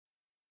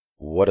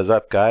What is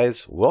up,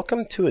 guys?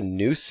 Welcome to a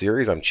new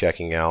series I'm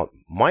checking out.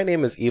 My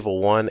name is Evil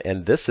One,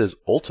 and this is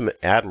Ultimate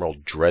Admiral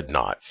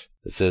Dreadnoughts.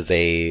 This is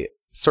a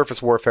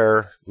surface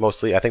warfare,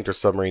 mostly. I think there's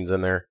submarines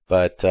in there.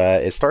 But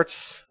it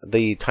starts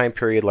the time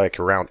period like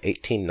around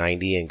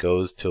 1890 and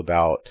goes to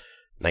about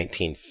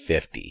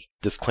 1950.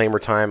 Disclaimer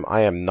time,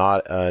 I am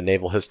not a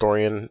naval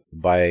historian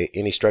by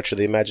any stretch of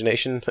the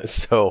imagination,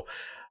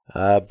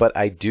 but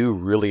I do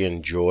really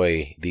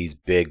enjoy these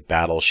big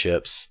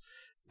battleships,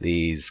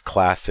 these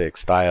classic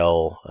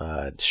style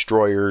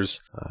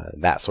destroyers,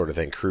 that sort of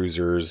thing,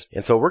 cruisers.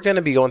 And so we're going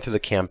to be going through the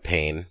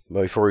campaign.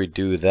 But before we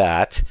do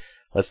that,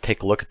 let's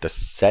take a look at the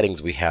settings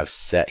we have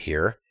set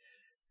here.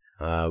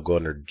 Go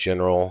under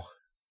General.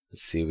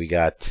 Let's see, we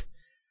got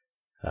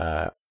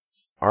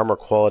armor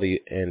quality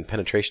and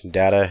penetration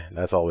data.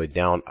 That's all the way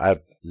down.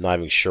 I'm not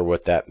even sure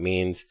what that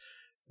means.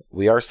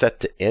 We are set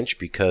to inch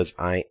because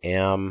I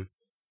am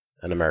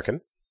an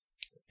American.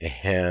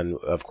 And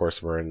of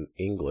course we're in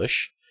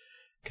English.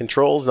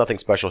 Controls, nothing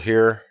special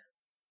here.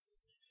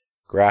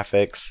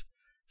 Graphics,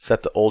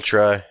 set to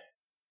ultra.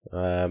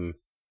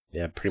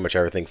 Yeah, pretty much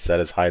everything's set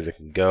as high as it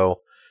can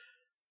go.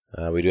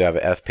 We do have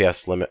an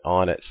FPS limit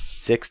on at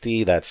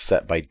 60. That's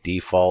set by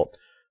default.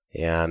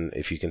 And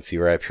if you can see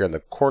right up here in the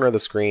corner of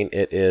the screen,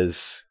 it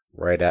is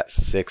right at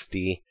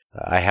 60.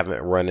 I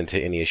haven't run into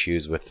any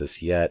issues with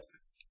this yet.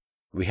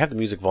 We have the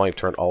music volume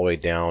turned all the way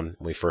down.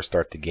 When we first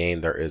start the game,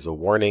 there is a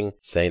warning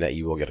saying that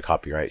you will get a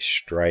copyright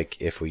strike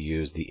if we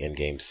use the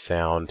in-game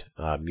sound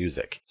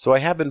music. So I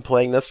have been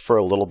playing this for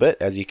a little bit.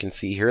 As you can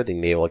see here, the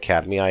Naval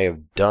Academy, I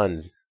have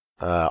done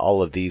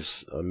all of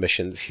these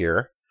missions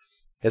here.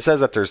 It says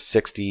that there's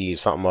 60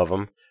 something of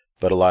them,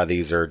 but a lot of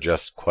these are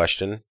just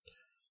question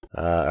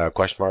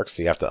marks,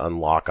 so you have to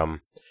unlock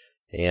them.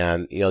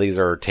 And you know, these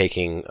are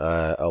taking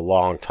a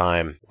long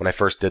time. When I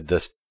first did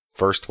this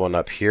first one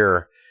up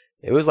here,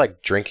 it was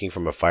like drinking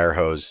from a fire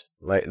hose.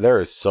 Like, there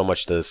is so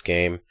much to this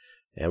game,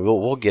 and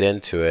we'll get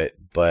into it,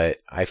 but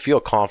I feel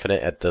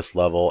confident at this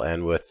level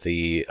and with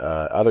the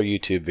other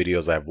YouTube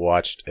videos I've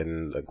watched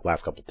in the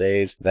last couple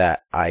days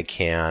that I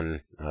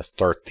can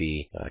start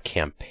the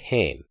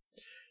campaign.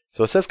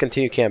 So it says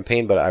continue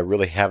campaign, but I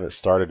really haven't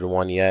started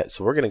one yet.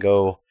 So we're going to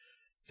go,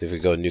 see if we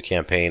go new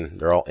campaign.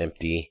 They're all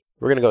empty.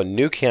 We're going to go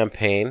new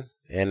campaign,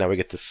 and now we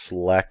get to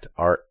select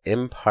our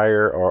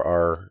empire or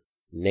our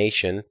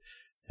nation.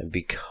 And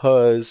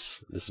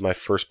because this is my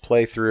first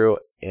playthrough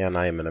and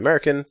I am an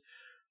American,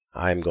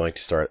 I'm going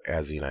to start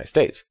as the United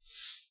States.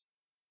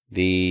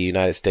 The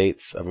United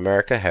States of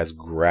America has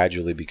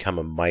gradually become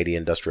a mighty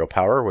industrial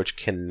power, which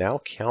can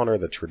now counter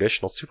the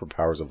traditional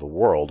superpowers of the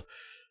world.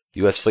 The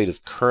U.S. fleet is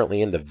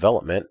currently in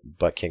development,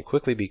 but can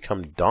quickly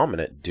become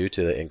dominant due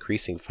to the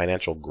increasing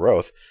financial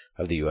growth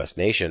of the U.S.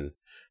 nation.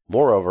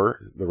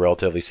 Moreover, the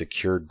relatively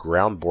secured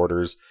ground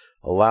borders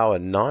allow a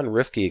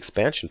non-risky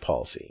expansion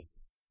policy.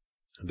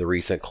 The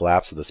recent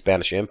collapse of the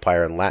Spanish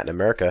Empire in Latin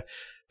America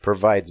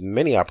provides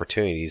many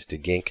opportunities to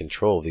gain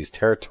control of these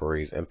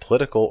territories in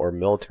political or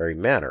military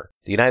manner.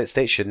 The United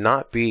States should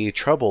not be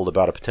troubled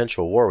about a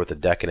potential war with the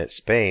decadent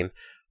Spain,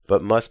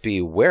 but must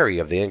be wary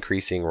of the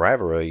increasing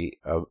rivalry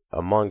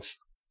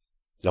amongst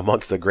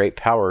the great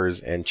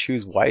powers and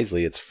choose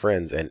wisely its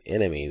friends and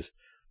enemies.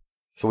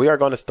 So we are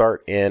going to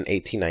start in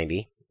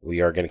 1890.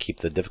 We are going to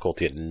keep the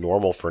difficulty at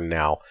normal for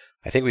now.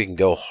 I think we can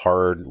go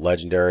hard,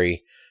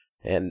 legendary.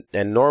 And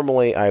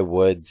normally I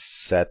would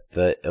set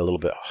a little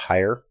bit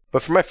higher.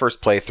 But for my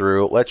first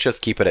playthrough, let's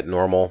just keep it at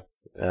normal.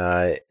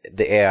 The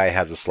AI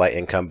has a slight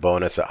income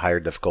bonus at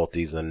higher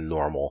difficulties than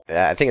normal.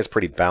 I think it's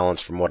pretty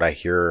balanced from what I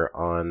hear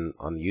on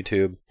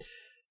YouTube.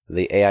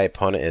 The AI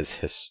opponent is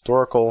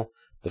historical.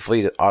 The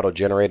fleet is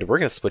auto-generated. We're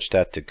going to switch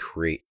that to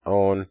create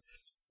own.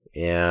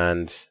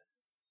 And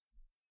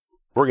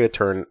we're going to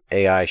turn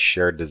AI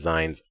shared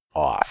designs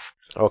off.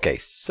 Okay,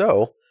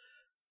 so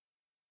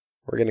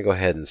we're going to go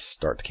ahead and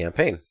start the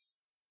campaign.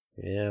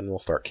 And we'll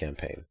start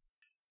campaign.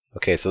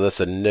 Okay, so this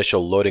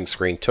initial loading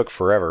screen took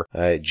forever.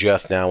 I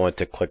just now went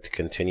to click to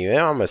continue. And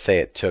I'm going to say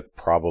it took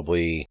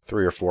probably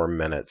 3 or 4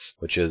 minutes,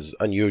 which is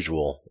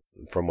unusual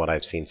from what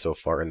I've seen so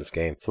far in this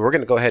game. So we're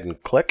going to go ahead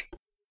and click.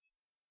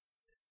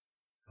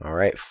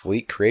 Alright,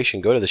 fleet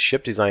creation. Go to the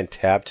ship design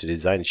tab to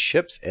design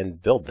ships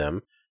and build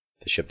them.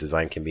 The ship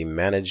design can be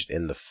managed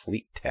in the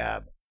fleet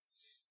tab.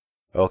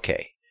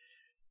 Okay.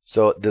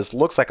 So this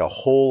looks like a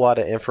whole lot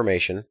of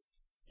information,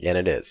 and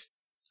it is.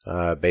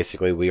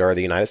 Basically, we are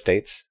the United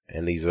States,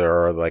 and these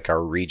are like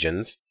our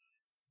regions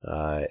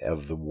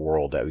of the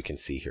world that we can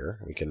see here.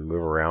 We can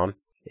move around.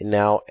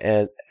 Now,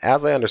 and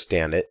as I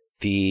understand it,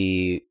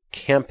 the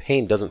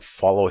campaign doesn't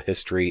follow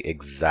history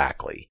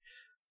exactly.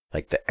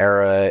 Like, the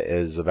era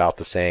is about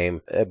the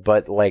same,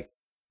 but like,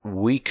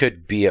 we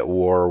could be at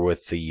war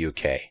with the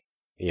UK.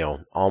 You know,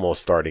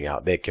 almost starting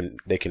out. They can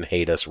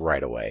hate us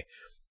right away.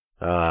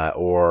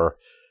 Or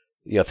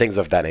you know, things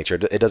of that nature.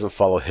 It doesn't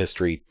follow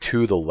history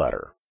to the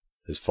letter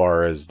as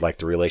far as like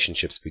the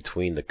relationships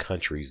between the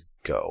countries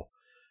go.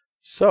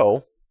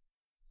 So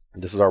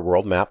this is our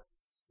world map.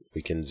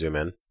 We can zoom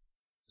in,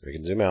 we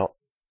can zoom out,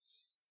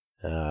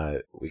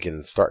 We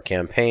can start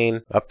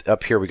campaign.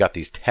 Up here we got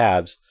these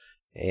tabs,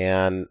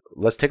 and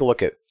let's take a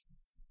look at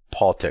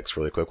politics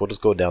really quick. We'll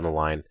just go down the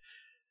line.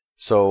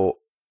 So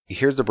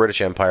here's the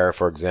British Empire,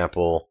 for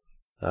example.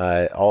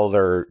 All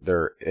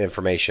their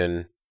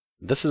information.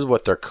 This is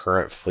what their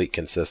current fleet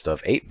consists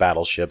of: 8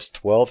 battleships,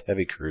 12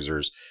 heavy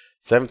cruisers,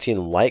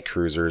 17 light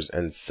cruisers,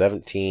 and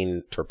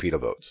 17 torpedo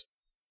boats.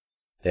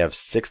 They have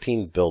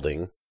 16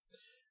 building,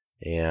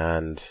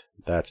 and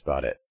that's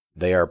about it.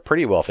 They are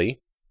pretty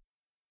wealthy,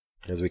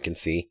 as we can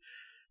see.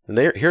 And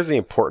here's the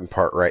important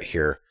part right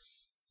here.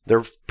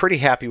 They're pretty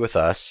happy with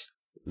us.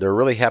 They're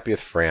really happy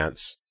with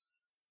France.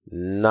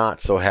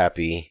 Not so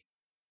happy.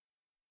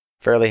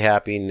 Fairly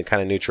happy,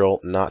 kind of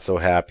neutral. Not so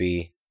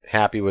happy.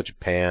 Happy with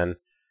Japan.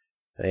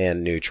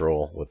 And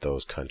neutral with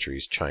those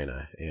countries,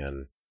 China.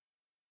 And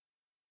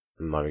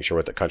I'm not even sure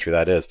what the country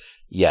that is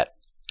yet.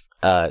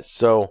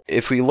 So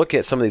if we look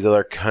at some of these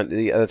other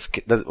countries,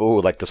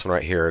 like this one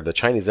right here, the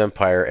Chinese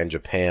Empire and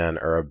Japan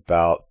are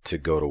about to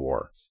go to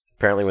war.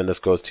 Apparently when this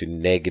goes to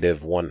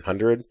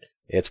 -100,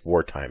 it's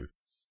wartime.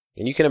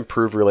 And you can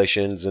improve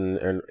relations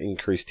and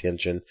increase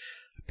tension.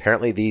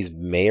 Apparently these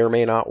may or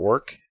may not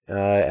work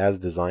as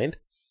designed.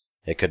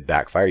 It could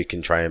backfire. You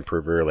can try and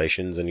improve your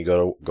relations and you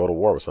go to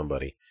war with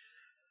somebody.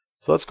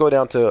 So let's go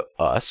down to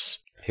us.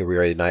 Here we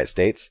are in the United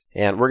States.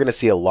 And we're going to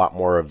see a lot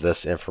more of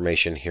this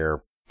information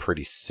here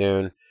pretty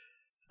soon.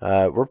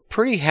 We're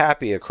pretty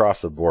happy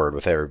across the board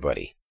with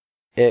everybody,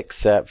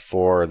 except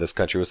for this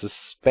country was the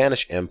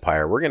Spanish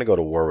Empire. We're going to go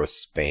to war with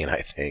Spain,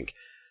 I think.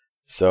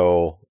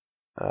 So,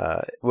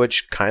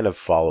 which kind of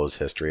follows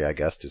history, I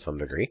guess, to some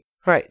degree.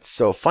 All right,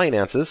 so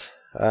finances.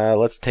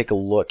 Let's take a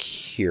look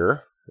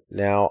here.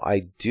 Now,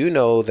 I do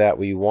know that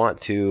we want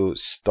to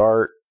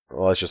start.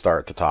 Well, let's just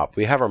start at the top.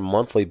 We have our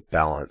monthly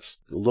balance,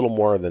 a little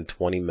more than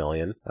 20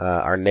 million.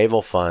 Our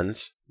naval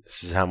funds.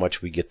 This is how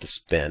much we get to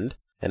spend.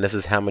 And this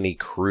is how many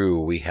crew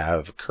we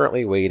have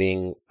currently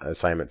waiting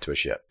assignment to a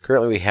ship.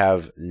 Currently we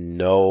have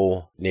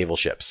no naval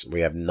ships.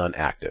 We have none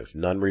active,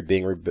 none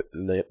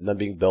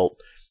being built,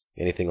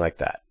 anything like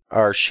that.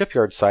 Our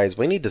shipyard size,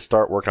 we need to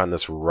start working on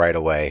this right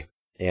away.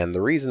 And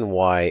the reason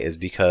why is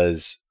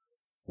because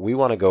we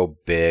want to go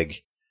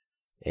big,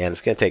 and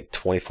it's going to take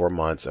 24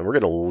 months, and we're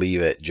going to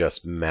leave it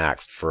just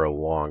maxed for a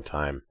long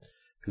time.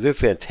 Because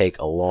it's going to take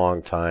a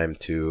long time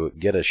to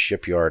get a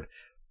shipyard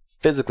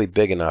physically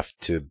big enough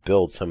to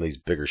build some of these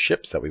bigger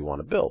ships that we want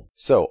to build.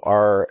 So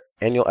our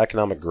annual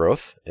economic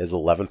growth is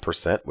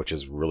 11%, which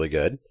is really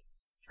good.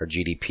 Our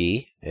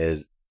GDP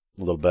is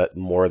a little bit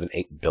more than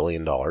 $8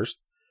 billion.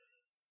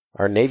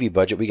 Our Navy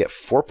budget, we get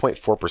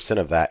 4.4%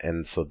 of that,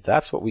 and so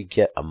that's what we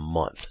get a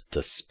month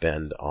to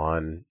spend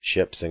on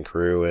ships and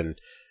crew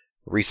and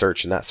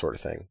research and that sort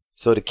of thing.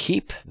 So to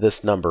keep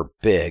this number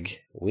big,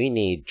 we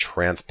need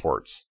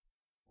transports.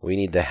 We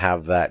need to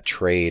have that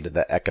trade,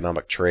 that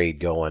economic trade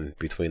going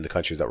between the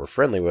countries that we're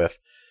friendly with.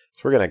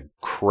 So we're going to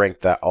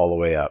crank that all the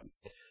way up.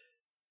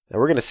 And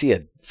we're going to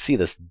see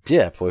this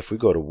dip if we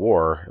go to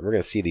war, and we're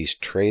going to see these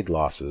trade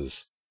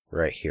losses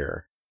right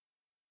here.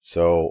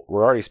 So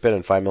we're already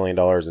spending $5 million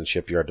in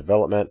shipyard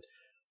development,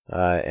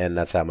 and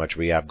that's how much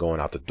we have going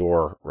out the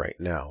door right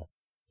now.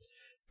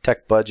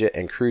 Tech budget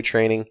and crew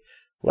training.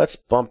 Let's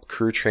bump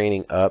crew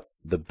training up.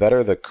 The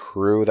better the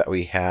crew that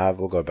we have,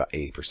 we'll go about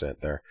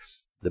 80% there.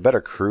 The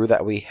better crew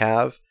that we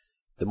have,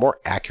 the more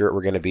accurate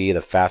we're going to be,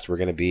 the faster we're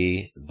going to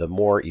be, the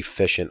more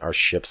efficient our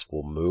ships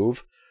will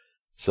move.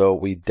 So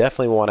we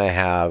definitely want to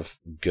have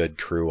good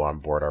crew on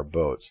board our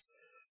boats.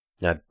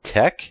 Now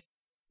tech,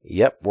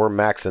 yep, we're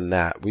maxing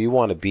that. We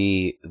want to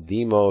be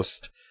the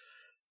most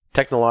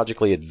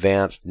technologically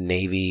advanced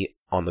Navy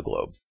on the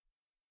globe.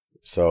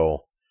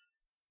 So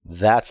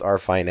that's our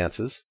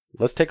finances.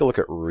 Let's take a look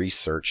at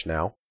research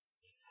now.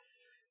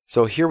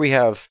 So here we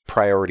have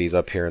priorities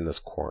up here in this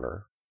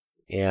corner.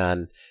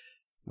 And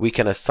we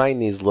can assign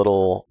these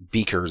little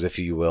beakers, if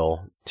you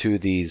will, to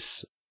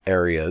these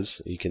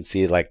areas. You can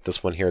see like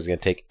this one here is going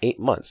to take 8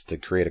 months to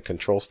create a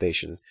control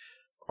station.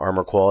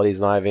 Armor quality is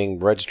not even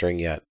registering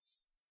yet.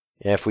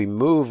 And if we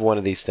move one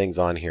of these things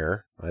on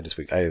here, we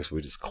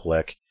just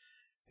click,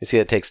 you see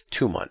it takes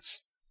 2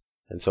 months.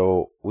 And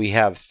so we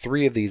have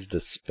 3 of these to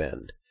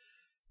spend.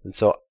 And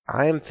so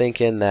I'm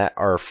thinking that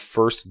our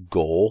first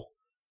goal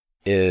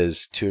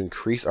is to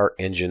increase our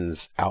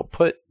engine's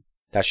output.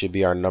 That should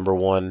be our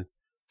 #1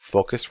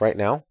 focus right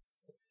now.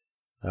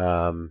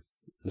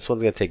 This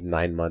one's going to take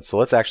 9 months. So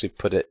let's actually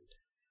put it.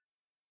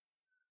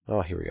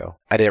 Oh, here we go.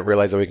 I didn't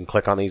realize that we can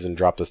click on these and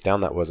drop this down.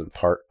 That wasn't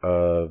part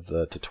of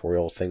the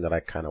tutorial thing that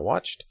I kind of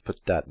watched.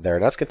 Put that there.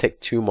 That's going to take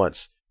 2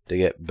 months to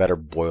get better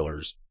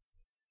boilers.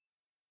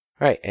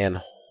 All right,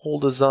 and hull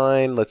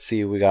design. Let's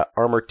see. We got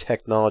armor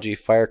technology,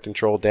 fire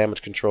control,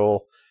 damage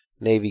control,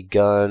 Navy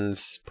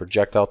guns,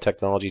 projectile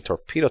technology,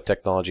 torpedo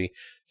technology,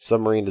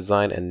 submarine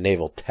design, and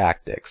naval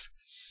tactics.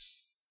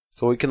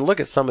 So we can look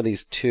at some of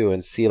these too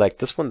and see like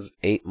this one's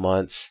 8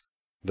 months,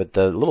 but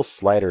the little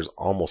slider's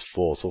almost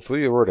full. So if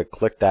we were to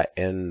click that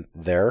in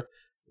there,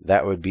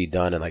 that would be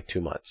done in like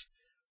 2 months.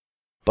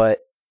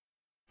 But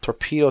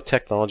torpedo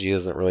technology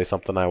isn't really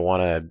something I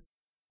want to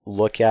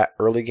look at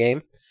early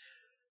game.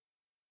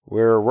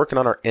 We're working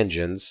on our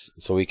engines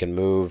so we can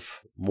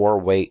move more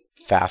weight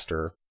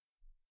faster.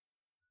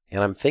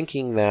 And I'm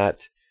thinking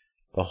that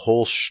the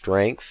whole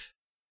strength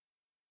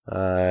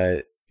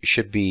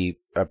should be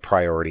a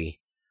priority,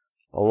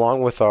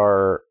 along with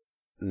our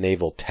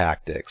naval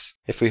tactics.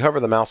 If we hover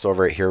the mouse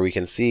over it here, we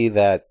can see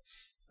that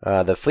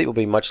the fleet will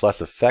be much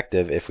less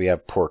effective if we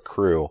have poor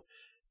crew,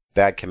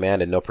 bad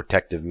command, and no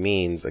protective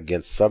means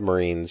against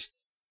submarines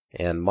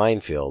and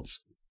minefields.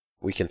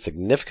 We can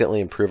significantly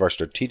improve our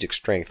strategic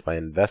strength by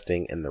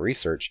investing in the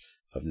research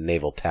of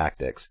naval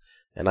tactics,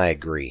 and I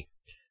agree.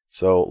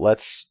 So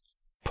let's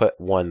put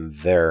one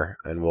there,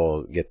 and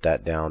we'll get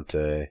that down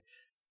to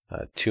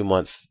 2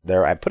 months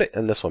there. I put it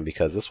in this one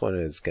because this one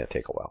is going to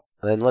take a while.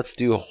 And then let's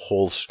do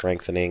hull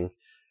strengthening.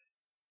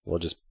 We'll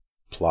just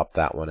plop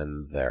that one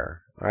in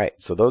there. All right,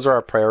 so those are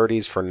our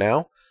priorities for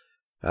now.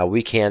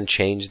 We can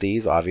change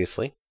these,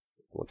 obviously.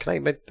 Well, can I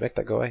make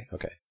that go away?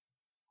 Okay.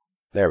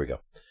 There we go.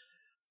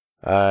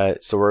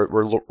 So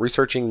we're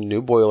researching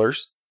new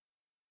boilers.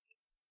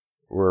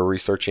 We're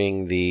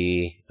researching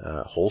the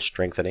hull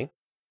strengthening.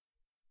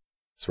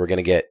 So we're going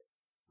to get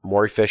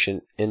more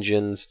efficient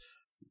engines,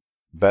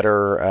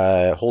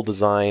 better hull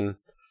design,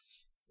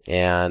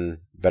 and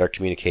better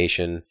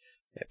communication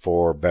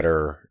for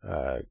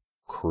better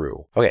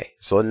crew. Okay,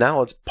 so now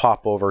let's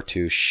pop over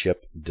to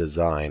ship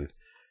design.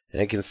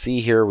 And you can see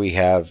here we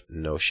have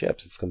no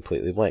ships. It's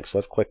completely blank. So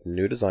let's click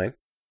New Design.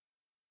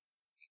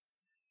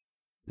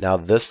 Now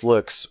this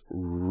looks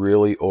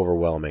really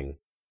overwhelming.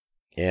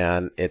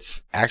 And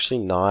it's actually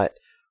not.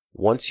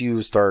 Once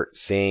you start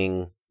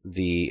seeing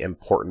the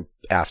important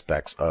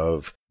aspects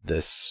of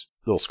this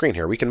little screen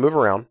here, we can move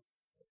around.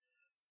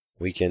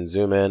 We can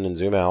zoom in and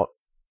zoom out.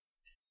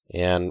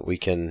 And we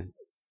can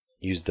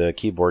use the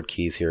keyboard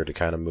keys here to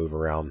kind of move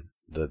around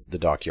the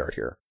dockyard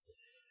here.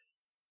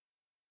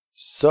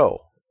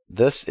 So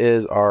this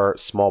is our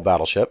small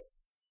battleship,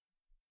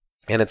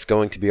 and it's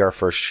going to be our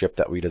first ship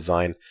that we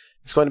design.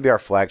 It's going to be our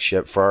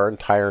flagship for our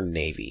entire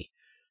Navy.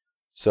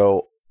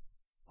 So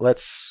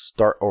let's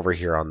start over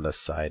here on this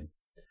side.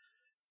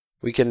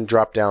 We can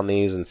drop down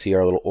these and see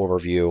our little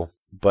overview,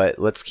 but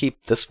let's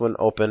keep this one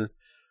open.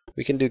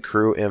 We can do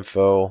crew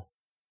info,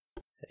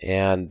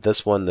 and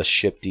this one, the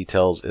ship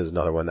details, is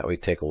another one that we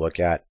take a look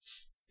at.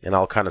 And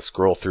I'll kind of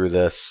scroll through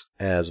this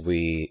as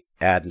we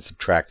add and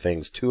subtract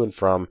things to and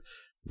from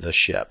the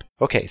ship.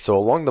 Okay, so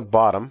along the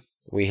bottom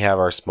we have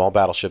our small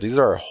battleship. These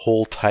are our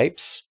hull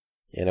types,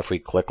 and if we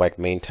click like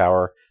main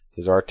tower,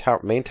 these are our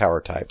main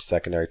tower types,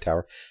 secondary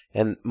tower,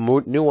 and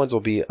new ones will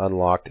be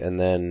unlocked, and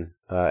then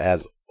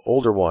as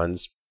older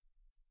ones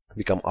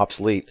become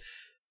obsolete,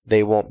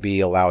 they won't be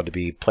allowed to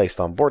be placed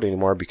on board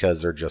anymore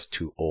because they're just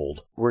too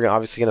old. We're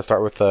obviously going to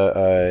start with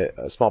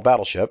a small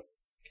battleship,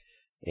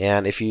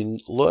 and if you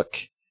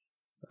look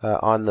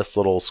on this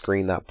little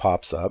screen that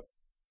pops up,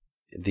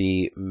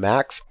 the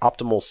max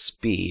optimal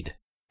speed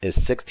is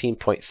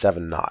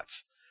 16.7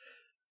 knots.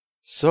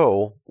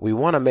 So we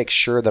want to make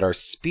sure that our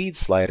speed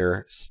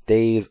slider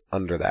stays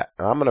under that.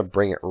 Now I'm going to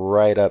bring it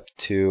right up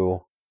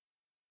to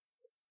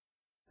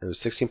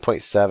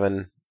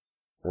 16.7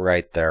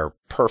 right there.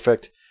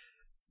 Perfect.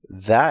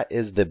 That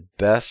is the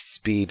best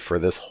speed for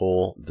this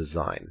whole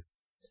design.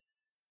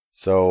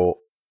 So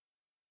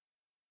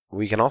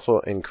we can also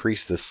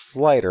increase the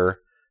slider,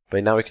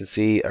 but now we can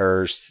see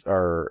our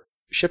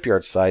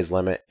shipyard size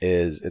limit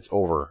is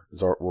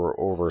we're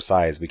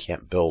oversized. We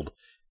can't build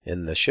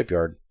in the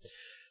shipyard.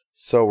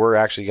 So we're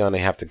actually going to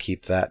have to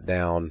keep that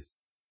down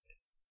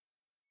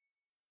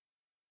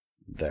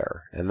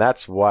there. And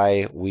that's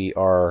why we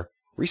are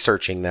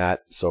researching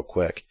that so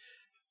quick.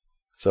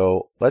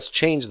 So let's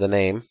change the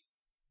name.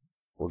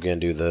 We're going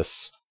to do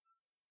this.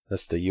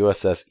 That's the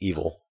USS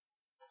Evil.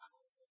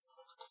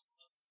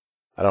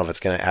 I don't know if it's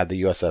going to add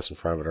the USS in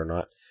front of it or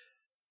not.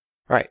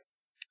 Alright,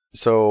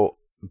 so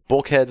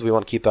bulkheads, we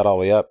want to keep that all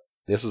the way up.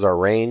 This is our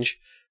range.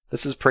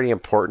 This is pretty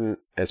important,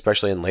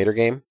 especially in later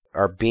game.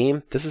 Our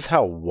beam, this is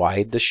how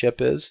wide the ship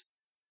is.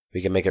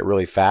 We can make it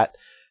really fat,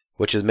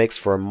 which makes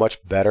for a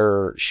much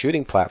better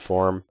shooting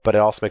platform, but it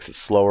also makes it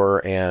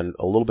slower and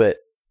a little bit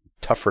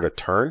tougher to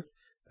turn.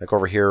 Like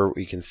over here,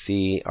 we can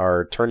see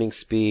our turning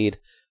speed,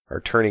 our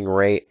turning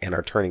rate, and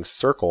our turning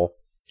circle.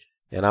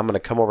 And I'm going to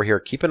come over here,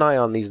 keep an eye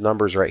on these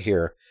numbers right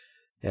here.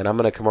 And I'm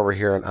going to come over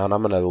here and I'm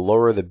going to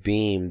lower the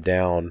beam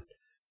down.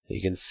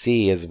 You can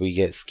see as we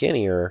get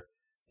skinnier,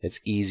 it's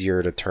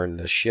easier to turn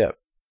the ship.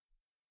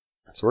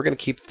 So we're going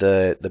to keep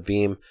the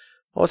beam,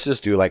 well, let's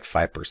just do like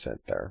 5%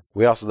 there.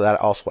 That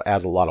also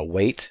adds a lot of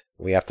weight.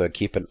 We have to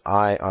keep an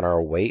eye on our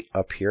weight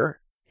up here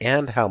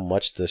and how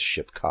much this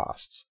ship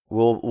costs.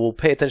 We'll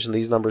pay attention to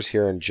these numbers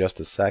here in just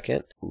a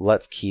second.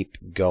 Let's keep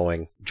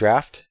going.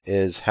 Draft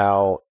is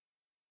how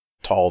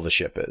tall the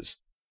ship is.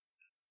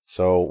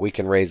 So we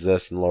can raise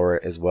this and lower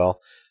it as well.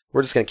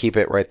 We're just going to keep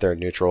it right there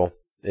neutral.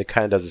 It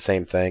kind of does the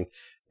same thing.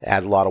 It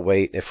adds a lot of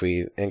weight if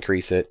we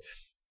increase it.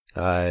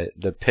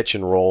 The pitch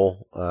and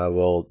roll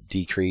will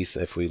decrease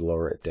if we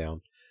lower it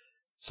down.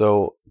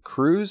 So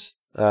crew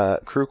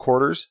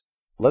quarters,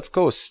 let's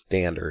go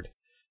standard.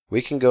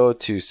 we can go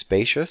to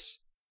spacious.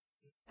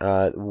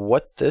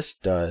 What this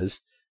does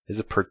is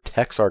it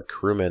protects our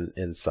crewmen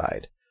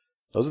inside.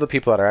 Those are the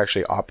people that are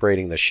actually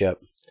operating the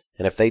ship.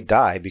 And if they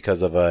die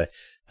because of a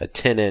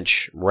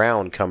 10-inch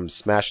round comes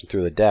smashing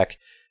through the deck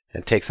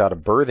and takes out a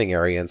berthing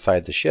area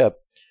inside the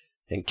ship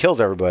and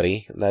kills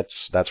everybody,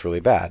 that's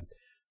really bad.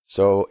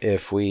 So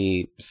if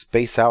we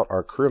space out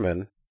our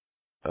crewmen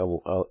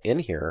in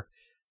here,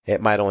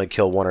 it might only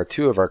kill 1 or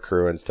 2 of our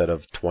crew instead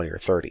of 20 or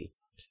 30.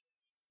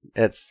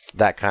 It's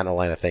that kind of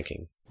line of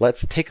thinking.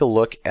 Let's take a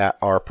look at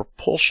our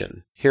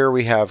propulsion. Here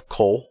we have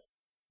coal.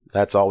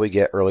 That's all we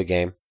get early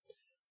game.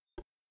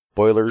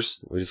 Boilers,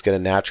 we just get a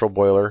natural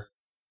boiler,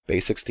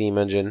 basic steam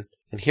engine.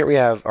 And here we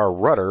have our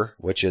rudder,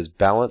 which is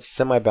balanced,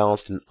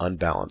 semi-balanced, and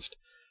unbalanced.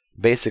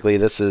 Basically,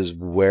 this is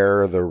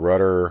where the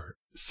rudder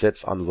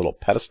sits on the little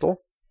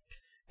pedestal.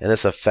 And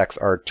this affects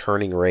our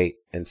turning rate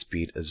and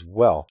speed as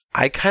well.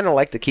 I kind of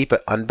like to keep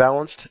it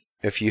unbalanced.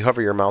 If you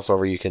hover your mouse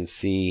over, you can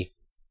see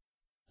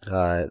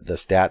the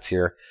stats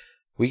here.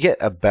 We get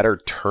a better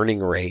turning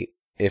rate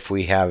if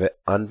we have it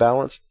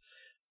unbalanced,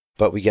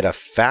 but we get a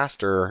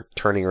faster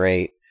turning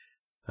rate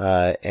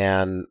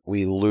and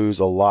we lose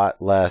a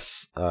lot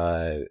less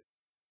of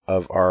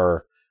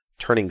our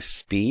turning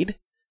speed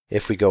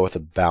if we go with a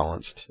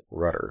balanced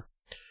rudder.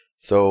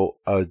 So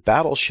a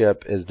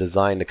battleship is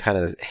designed to kind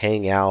of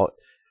hang out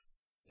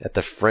at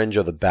the fringe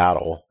of the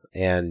battle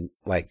and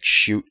like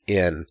shoot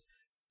in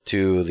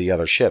to the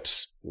other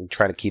ships and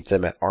try to keep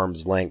them at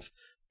arm's length,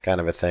 kind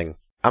of a thing.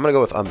 I'm going to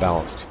go with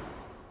unbalanced.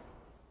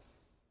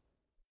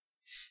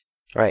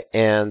 Alright,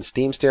 and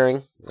steam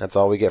steering, that's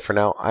all we get for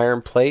now.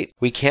 Iron plate,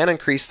 we can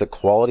increase the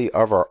quality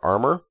of our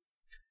armor,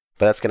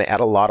 but that's going to add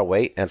a lot of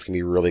weight and it's going to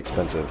be really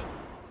expensive.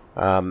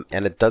 And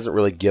it doesn't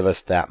really give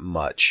us that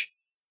much.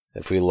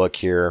 If we look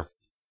here,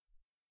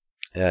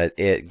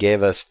 it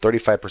gave us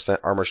 35%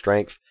 armor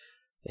strength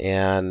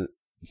and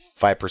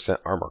 5%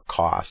 armor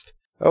cost.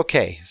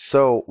 Okay,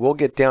 so we'll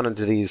get down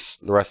into the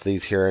rest of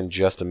these here in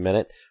just a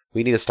minute.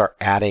 We need to start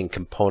adding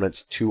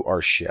components to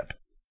our ship.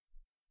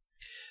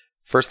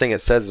 First thing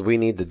it says is we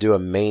need to do a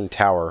main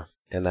tower,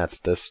 and that's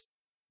this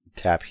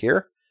tab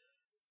here.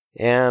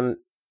 And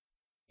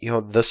you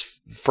know, this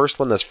first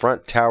one, this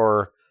front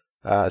tower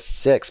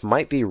 6,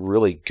 might be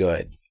really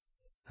good.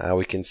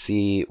 We can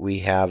see we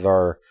have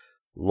our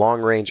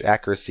long range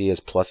accuracy is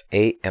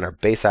 +8 and our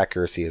base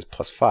accuracy is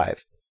 +5.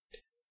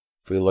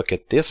 If we look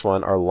at this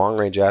one, our long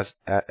range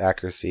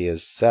accuracy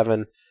is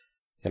 7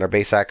 and our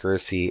base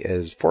accuracy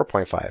is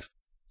 4.5.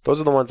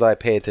 Those are the ones that I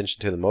pay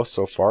attention to the most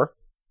so far.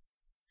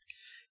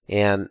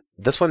 And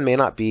this one may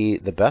not be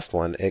the best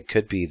one. It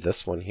could be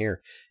this one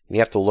here. And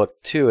you have to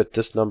look too at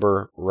this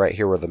number right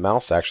here where the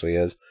mouse actually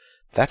is.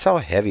 That's how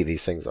heavy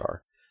these things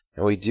are.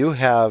 And we do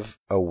have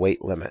a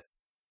weight limit.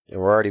 And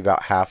we're already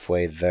about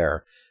halfway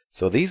there.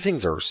 So these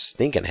things are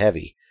stinking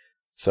heavy.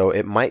 So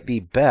it might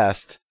be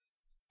best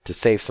to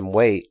save some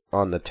weight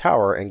on the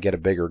tower and get a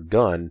bigger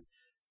gun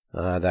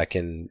that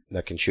can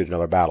shoot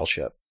another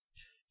battleship.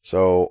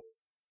 So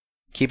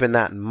keeping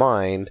that in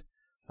mind,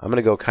 I'm going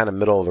to go kind of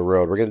middle of the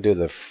road. We're going to do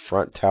the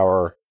front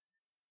tower.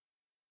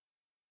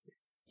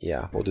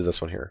 Yeah, we'll do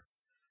this one here.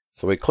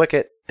 So we click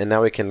it, and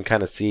now we can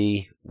kind of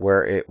see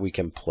where we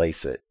can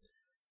place it.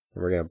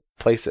 And we're going to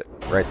place it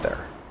right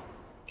there.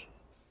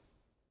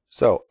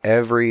 So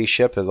every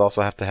ship has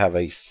also have to have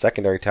a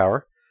secondary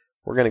tower.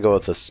 We're going to go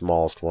with the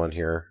smallest one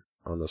here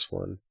on this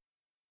one.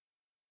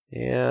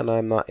 And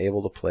I'm not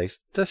able to place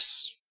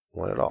this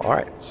one at all.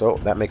 Alright, so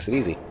that makes it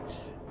easy.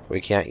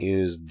 We can't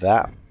use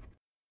that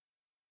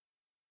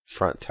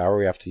front tower.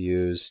 We have to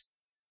use...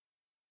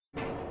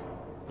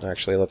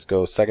 Actually, let's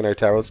go secondary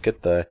tower. Let's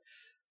get the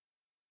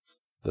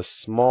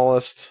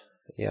smallest...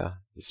 Yeah,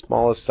 the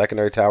smallest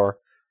secondary tower.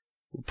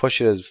 We'll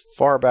push it as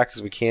far back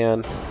as we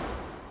can.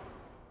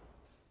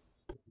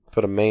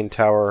 Put a main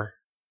tower.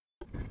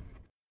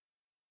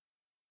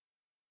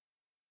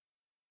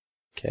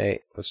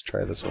 Okay, let's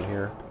try this one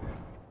here.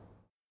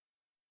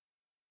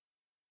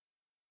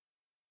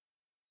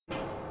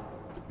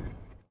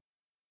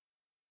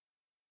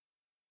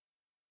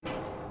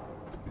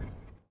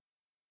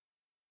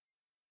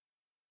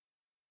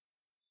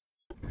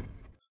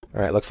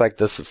 Alright, looks like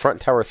this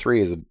front tower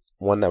 3 is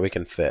one that we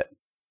can fit.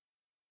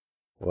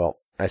 Well,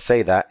 I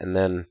say that, and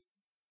then...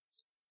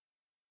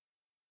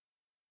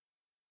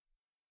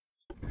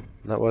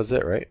 That was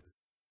it, right?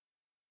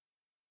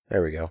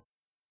 There we go.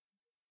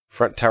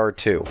 Front tower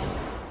 2.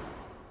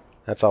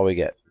 That's all we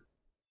get.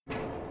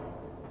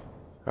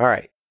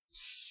 Alright,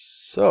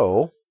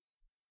 so...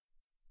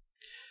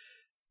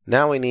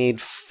 Now we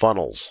need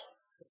funnels.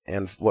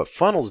 And what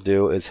funnels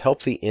do is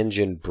help the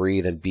engine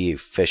breathe and be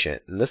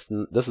efficient. And this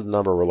is the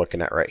number we're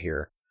looking at right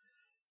here.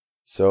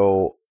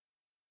 So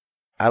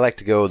I like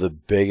to go the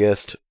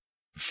biggest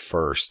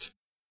first.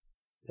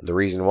 And the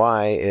reason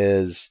why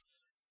is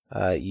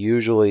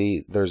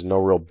usually there's no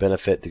real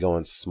benefit to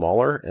going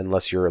smaller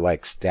unless you're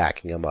like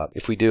stacking them up.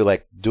 If we do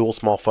like dual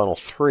small funnel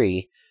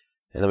 3,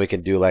 and then we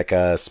can do like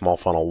a small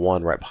funnel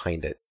 1 right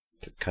behind it,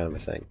 kind of a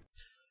thing.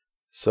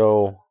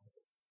 So,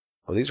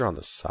 oh, these are on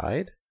the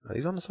side? Are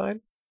these on the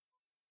side?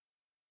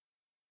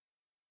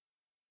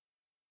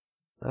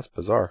 That's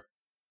bizarre.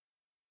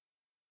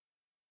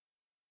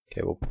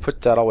 Okay, we'll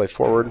put that all the way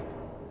forward.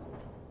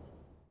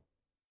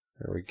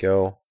 There we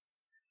go.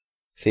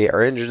 See,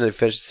 our engine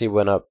efficiency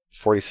went up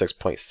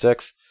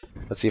 46.6.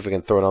 Let's see if we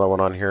can throw another one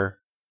on here.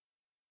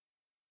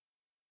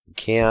 We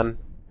can.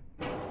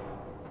 I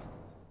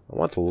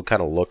want it to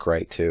kind of look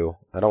right, too.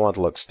 I don't want it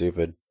to look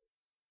stupid.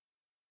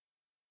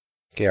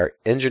 Okay, our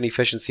engine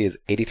efficiency is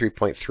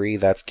 83.3.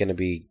 That's going to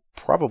be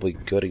probably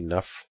good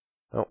enough.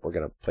 Oh, we're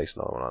going to place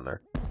another one on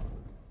there.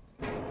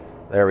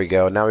 There we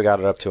go. Now we got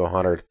it up to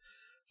 100.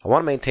 I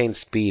want to maintain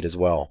speed as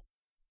well.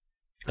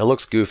 It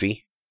looks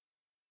goofy.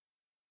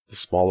 It's a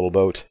small little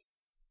boat.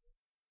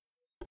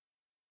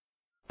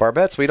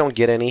 Barbettes, we don't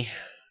get any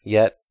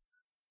yet.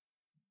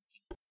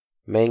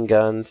 Main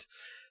guns.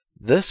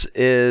 This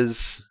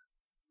is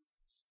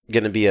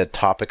going to be a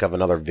topic of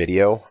another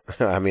video.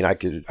 I mean, I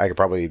could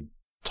probably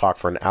talk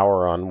for an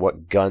hour on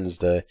what guns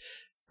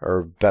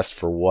are best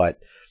for what.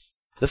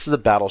 This is a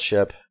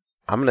battleship.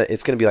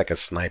 It's gonna be like a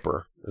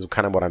sniper, is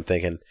kind of what I'm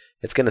thinking.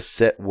 It's gonna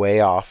sit way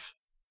off,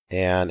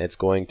 and it's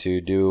going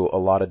to do a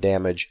lot of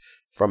damage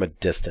from a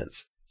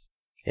distance.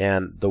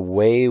 And the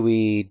way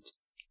we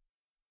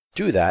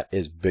do that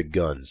is big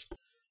guns.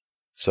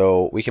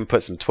 So we can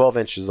put some 12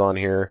 inches on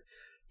here,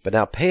 but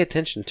now pay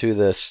attention to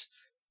this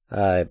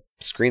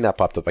screen that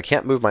popped up. I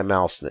can't move my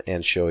mouse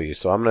and show you,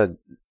 so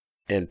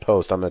in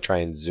post, I'm going to try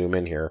and zoom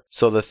in here.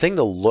 So the thing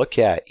to look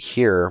at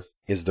here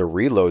is the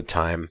reload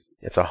time.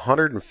 It's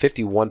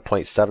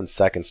 151.7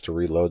 seconds to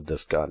reload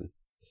this gun.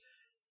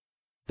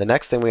 The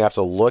next thing we have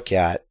to look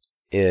at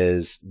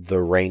is the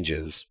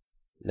ranges.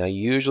 Now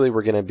usually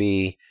we're going to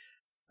be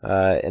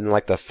in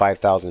like the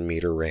 5,000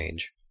 meter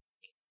range.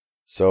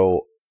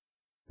 So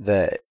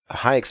the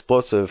high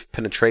explosive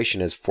penetration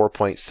is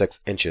 4.6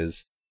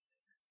 inches.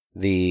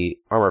 The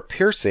armor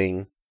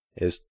piercing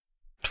is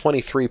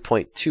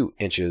 23.2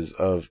 inches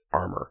of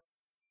armor,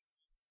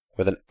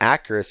 with an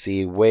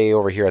accuracy way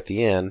over here at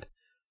the end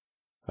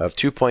of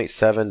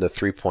 2.7 to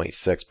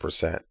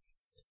 3.6%.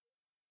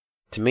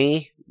 To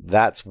me,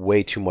 that's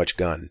way too much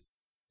gun.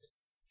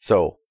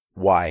 So,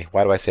 why?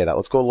 Why do I say that?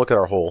 Let's go look at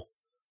our hull.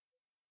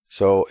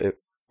 So,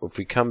 if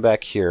we come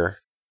back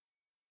here,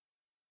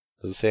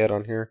 does it say it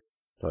on here?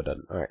 No, it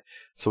doesn't. Alright.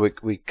 So,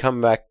 we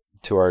come back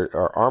to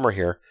our armor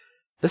here.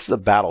 This is a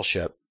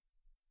battleship.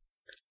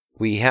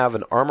 We have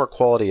an armor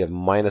quality of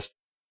minus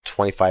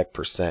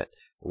 25%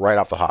 right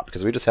off the hop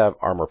because we just have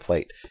armor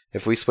plate.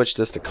 If we switch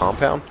this to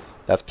compound,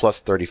 that's plus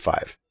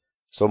 35.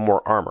 So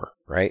more armor,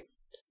 right?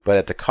 But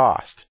at the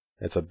cost,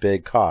 it's a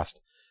big cost.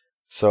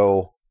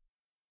 So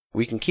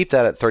we can keep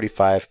that at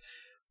 35.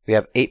 We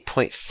have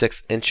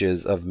 8.6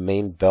 inches of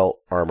main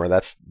belt armor.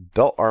 That's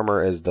belt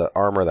armor is the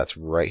armor that's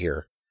right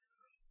here.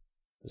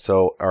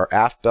 So our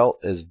aft belt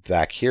is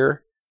back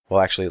here. Well,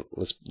 actually,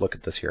 let's look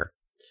at this here.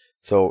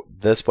 So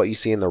this, what you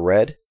see in the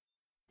red,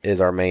 is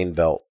our main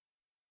belt.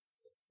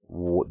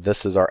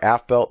 This is our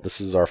aft belt.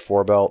 This is our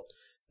fore belt.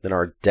 Then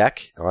our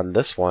deck on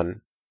this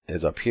one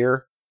is up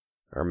here.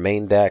 Our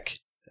main deck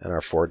and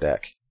our fore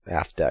deck,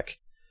 aft deck.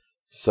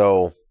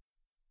 So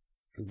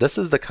this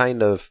is the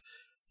kind of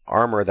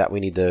armor that we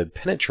need to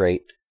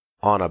penetrate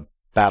on a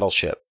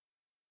battleship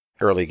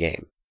early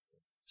game.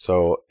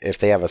 So if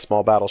they have a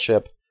small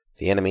battleship,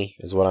 the enemy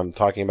is what I'm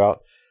talking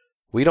about.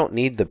 We don't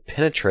need to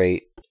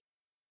penetrate.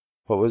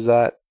 What was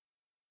that?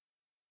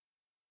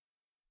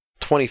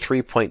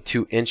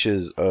 23.2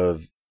 inches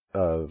of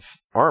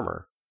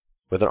armor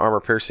with an armor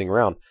piercing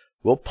round.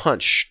 We'll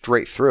punch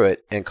straight through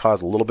it and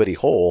cause a little bitty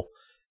hole,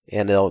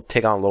 and it'll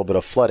take on a little bit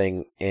of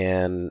flooding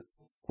and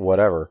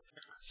whatever.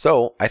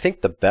 So I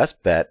think the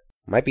best bet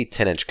might be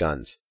 10-inch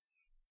guns.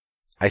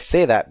 I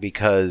say that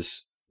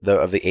because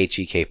of the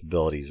HE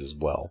capabilities as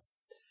well.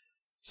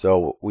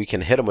 So we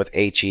can hit them with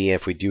HE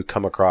if we do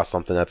come across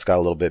something that's got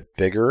a little bit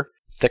bigger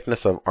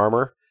thickness of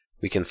armor.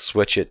 We can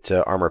switch it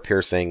to armor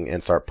piercing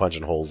and start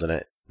punching holes in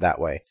it that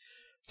way.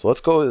 So let's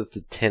go with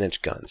the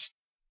 10-inch guns.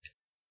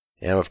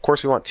 And of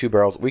course we want 2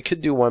 barrels. We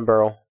could do 1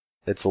 barrel.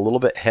 It's a little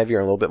bit heavier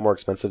and a little bit more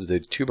expensive to do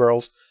 2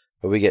 barrels,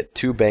 but we get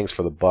 2 bangs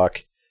for the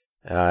buck.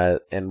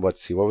 And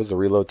let's see, what was the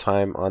reload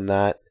time on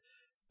that?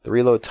 The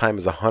reload time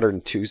is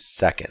 102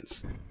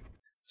 seconds.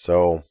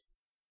 So,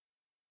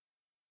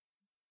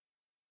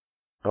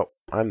 oh,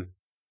 I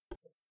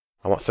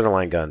want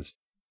centerline guns.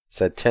 It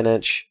said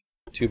 10-inch,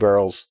 2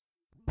 barrels.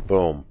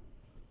 Boom.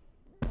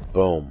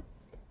 Boom.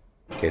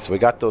 Okay, so we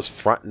got those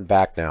front and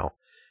back now.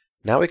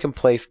 Now we can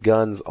place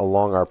guns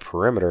along our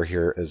perimeter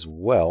here as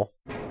well.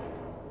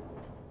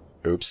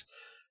 Oops.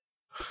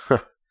 I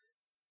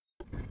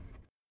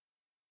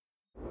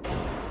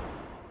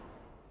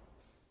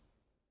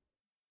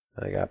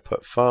gotta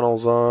put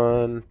funnels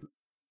on.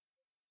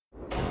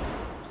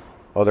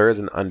 Oh, there is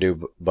an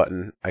undo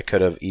button. I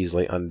could have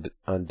easily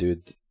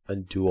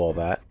undo all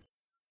that.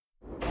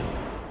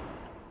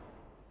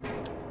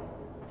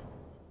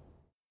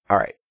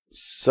 Alright,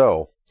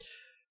 so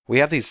we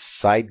have these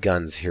side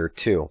guns here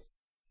too.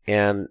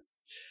 And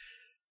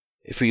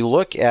if we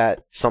look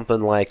at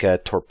something like a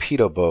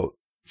torpedo boat,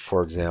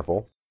 for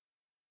example,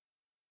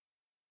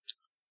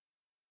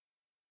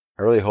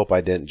 I really hope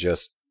I didn't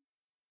just...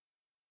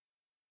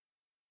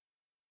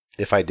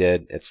 If I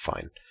did, it's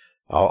fine.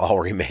 I'll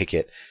remake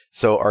it.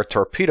 So our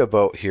torpedo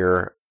boat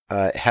here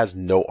has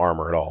no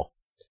armor at all.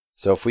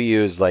 So if we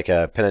use like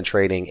a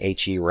penetrating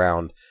HE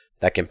round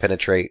that can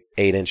penetrate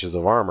 8 inches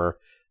of armor,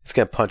 it's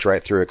going to punch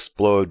right through,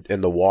 explode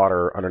in the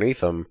water underneath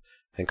them,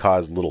 and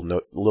cause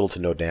little to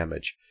no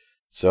damage.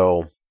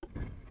 So,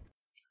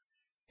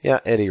 yeah,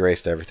 it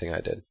erased everything I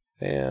did.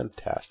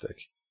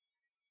 Fantastic.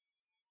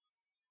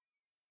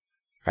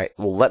 Alright,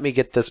 well, let me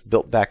get this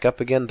built back up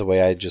again the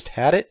way I just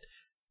had it,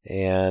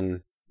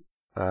 and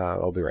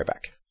I'll be right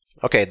back.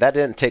 Okay, that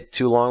didn't take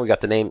too long. We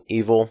got the name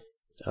Evil.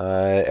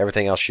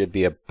 Everything else should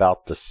be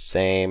about the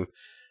same.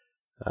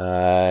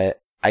 I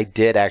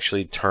did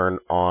actually turn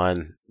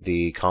on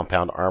the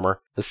compound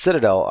armor. The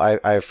Citadel,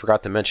 I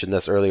forgot to mention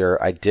this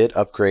earlier, I did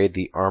upgrade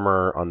the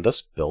armor on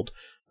this build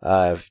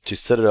to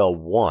Citadel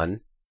 1,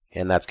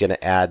 and that's going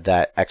to add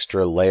that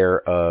extra layer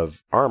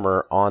of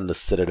armor on the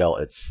Citadel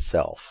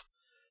itself.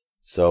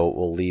 So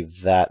we'll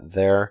leave that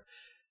there.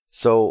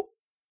 So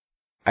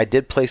I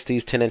did place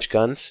these 10-inch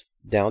guns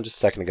down just a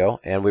second ago,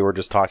 and we were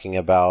just talking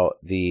about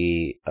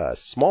the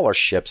smaller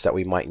ships that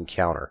we might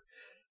encounter.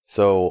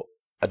 So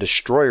a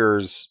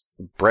destroyer's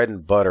bread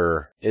and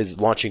butter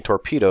is launching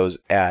torpedoes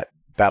at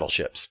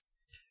battleships.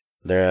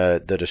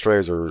 The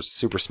destroyers are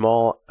super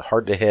small,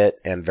 hard to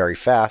hit, and very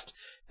fast.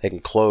 They can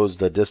close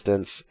the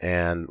distance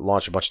and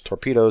launch a bunch of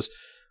torpedoes.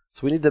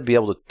 So we need to be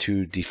able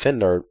to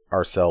defend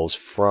ourselves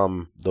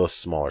from those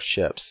smaller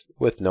ships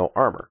with no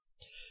armor.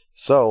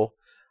 So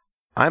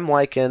I'm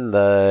liking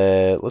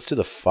let's do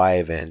the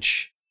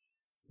 5-inch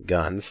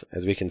guns.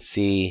 As we can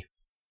see,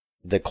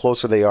 the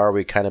closer they are,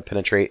 we kind of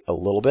penetrate a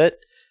little bit.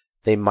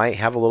 They might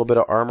have a little bit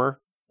of armor.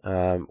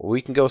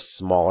 We can go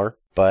smaller,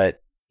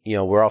 but you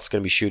know, we're also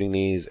going to be shooting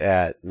these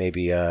at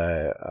maybe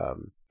a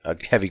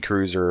heavy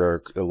cruiser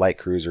or a light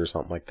cruiser or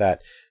something like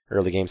that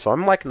early game. So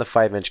I'm liking the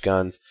 5-inch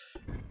guns.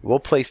 We'll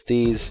place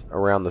these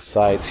around the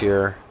sides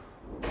here.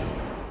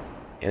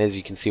 And as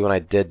you can see, when I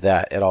did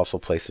that, it also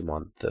placed them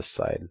on this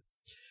side.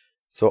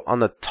 So on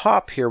the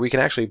top here, we can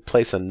actually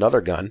place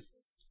another gun.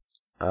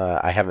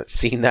 I haven't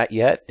seen that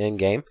yet in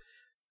game.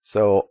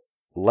 So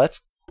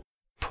let's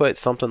put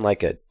something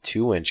like a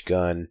 2-inch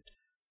gun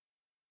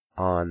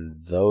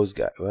on those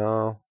guys.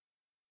 Well,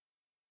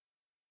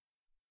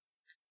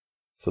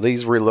 so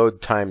these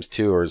reload times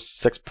too are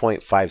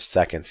 6.5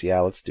 seconds. Yeah,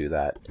 let's do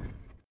that.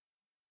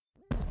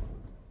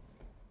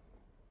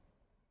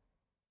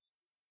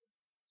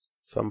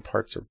 Some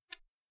parts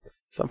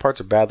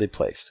are badly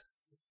placed.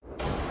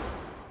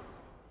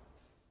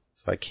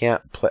 So I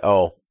can't play.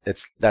 Oh,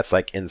 that's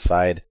like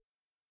inside.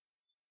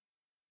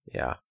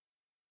 Yeah.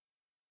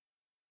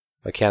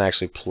 I can't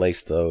actually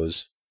place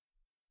those,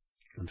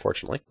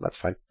 unfortunately. That's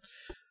fine.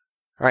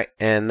 Alright,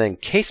 and then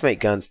casemate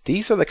guns.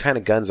 These are the kind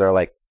of guns that are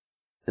like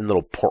in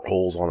little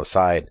portholes on the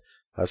side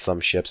of some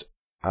ships.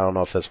 I don't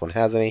know if this one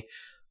has any.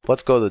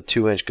 Let's go to the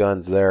 2-inch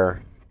guns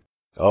there.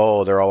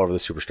 Oh, they're all over the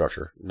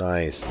superstructure.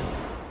 Nice.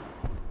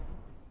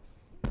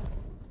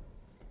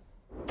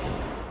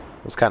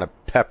 Those kind of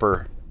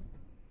pepper.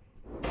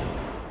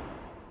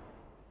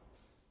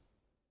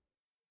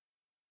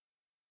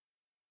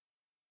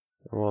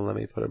 Well, let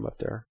me put them up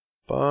there.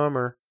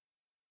 Bummer.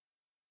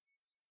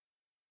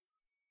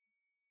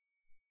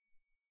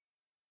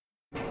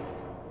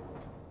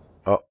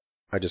 Oh,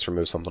 I just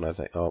removed something, I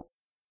think. Oh.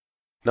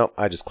 Nope,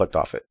 I just clicked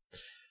off it.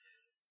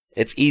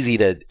 It's easy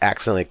to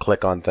accidentally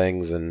click on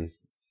things and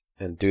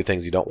do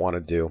things you don't want to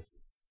do.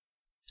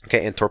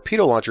 Okay, and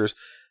torpedo launchers.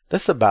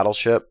 This is a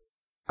battleship.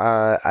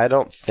 I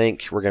don't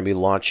think we're going to be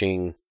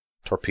launching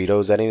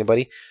torpedoes at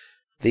anybody.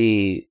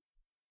 The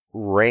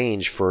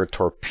range for a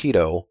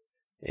torpedo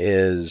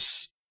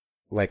is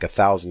like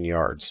 1,000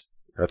 yards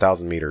or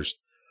 1,000 meters.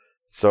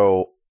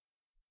 So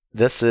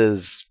this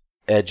is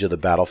edge of the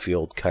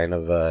battlefield kind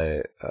of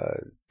a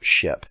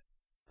ship.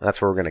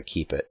 That's where we're going to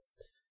keep it.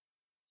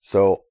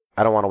 So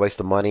I don't want to waste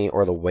the money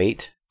or the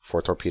weight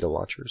for torpedo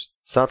launchers.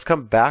 So let's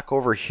come back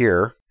over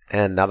here,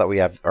 and now that we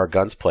have our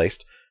guns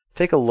placed,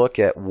 take a look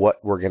at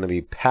what we're going to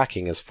be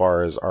packing as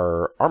far as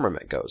our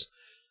armament goes.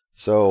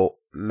 So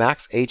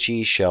max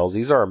HE shells,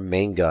 these are our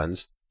main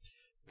guns.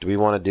 Do we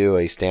want to do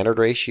a standard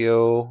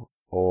ratio,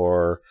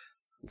 or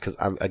because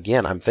I'm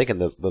thinking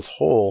this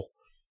hole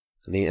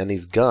and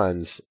these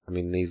guns. I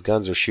mean, these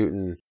guns are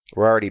shooting.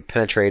 We're already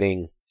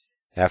penetrating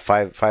at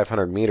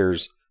 500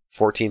 meters,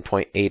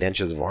 14.8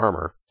 inches of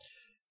armor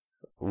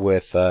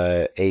with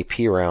AP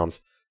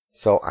rounds.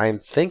 So I'm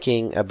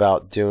thinking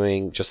about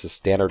doing just a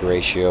standard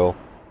ratio,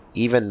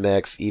 even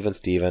mix, even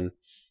Steven.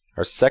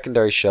 Our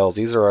secondary shells.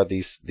 These are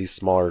these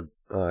smaller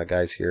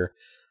guys here.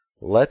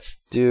 Let's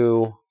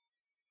do.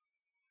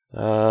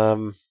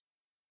 Let's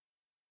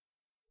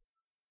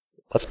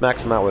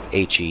max them out with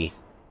HE.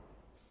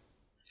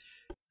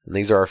 And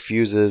these are our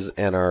fuses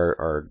and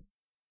our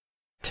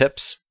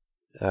tips.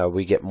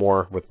 We get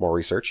more with more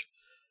research.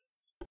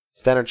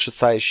 Standard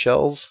size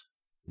shells.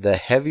 the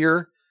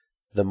heavier,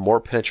 the more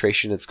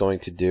penetration it's going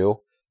to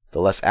do,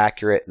 the less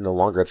accurate, and the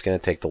longer it's going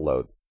to take to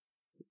load.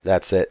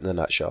 That's it in a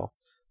nutshell.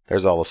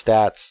 There's all the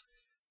stats.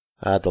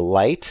 The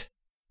light,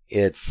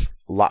 it's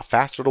a lot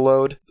faster to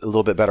load, a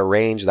little bit better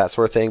range, that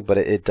sort of thing, but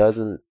it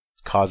doesn't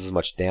cause as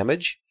much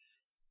damage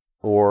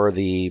or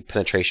the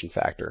penetration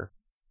factor.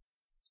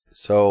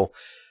 So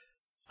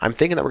I'm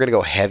thinking that we're going to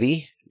go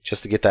heavy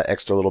just to get that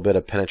extra little bit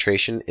of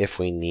penetration if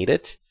we need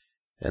it.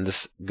 And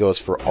this goes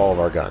for all of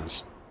our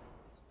guns.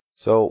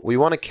 So we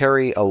want to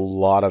carry a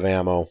lot of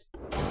ammo.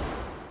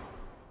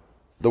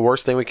 The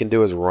worst thing we can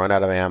do is run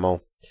out of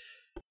ammo.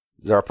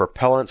 Our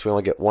propellants, we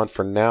only get one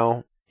for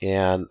now.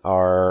 And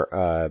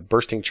our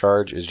bursting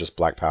charge is just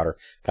black powder.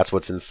 That's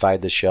what's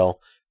inside the shell.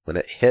 When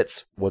it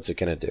hits, what's it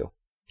going to do?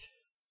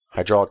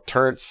 Hydraulic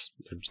turrets,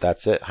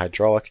 that's it,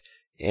 hydraulic.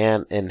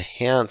 And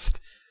enhanced,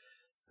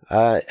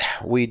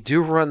 we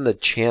do run the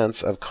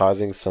chance of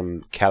causing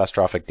some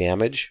catastrophic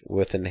damage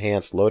with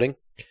enhanced loading,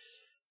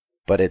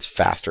 but it's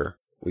faster.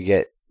 We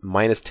get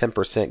minus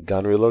 10%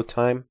 gun reload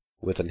time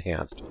with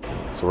enhanced.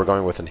 So we're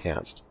going with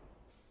enhanced.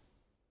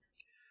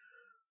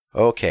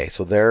 Okay,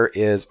 so there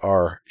is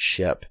our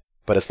ship,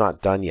 but it's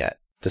not done yet.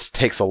 This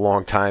takes a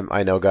long time,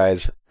 I know,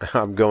 guys.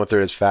 I'm going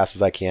through it as fast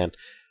as I can.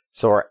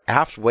 So our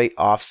aft weight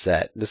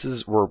offset,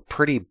 we're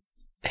pretty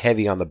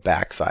heavy on the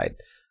backside.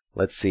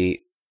 Let's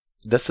see.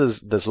 This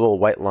is this little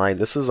white line.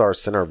 This is our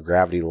center of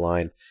gravity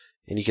line,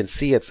 and you can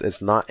see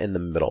it's not in the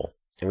middle,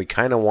 and we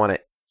kind of want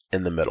it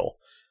in the middle.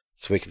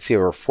 So we can see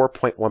we're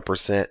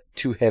 4.1%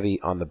 too heavy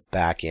on the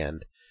back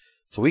end.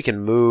 So we can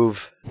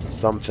move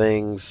some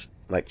things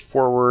like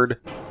forward.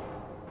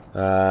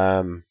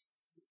 Can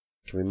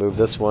we move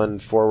this one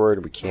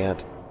forward? We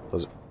can't.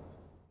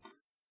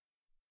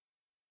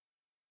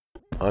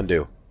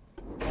 Undo.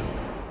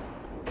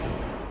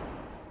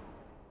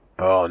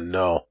 Oh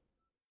no.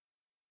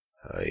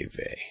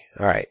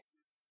 Alright.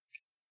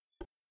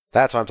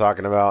 That's what I'm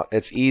talking about.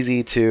 It's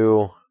easy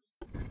to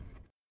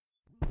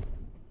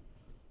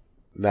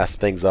mess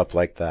things up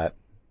like that.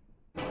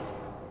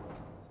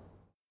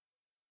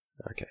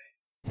 Okay.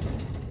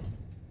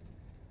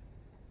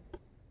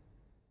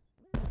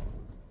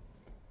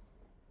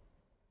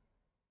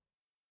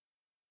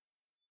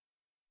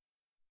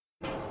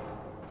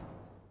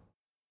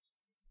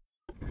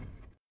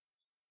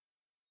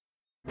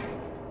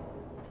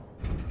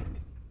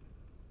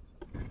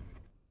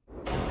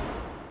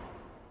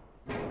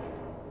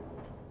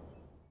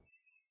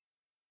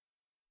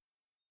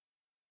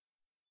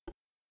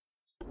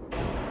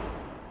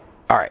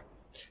 Alright,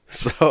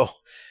 so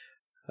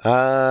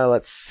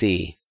let's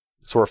see.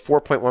 So we're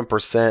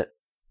 4.1%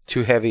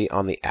 too heavy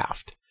on the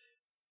aft.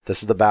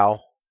 This is the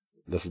bow,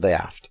 this is the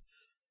aft.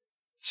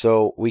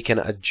 So we can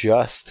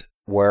adjust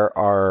where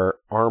our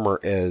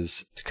armor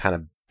is to kind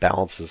of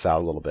balance this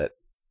out a little bit.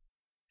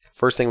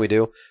 First thing we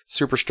do,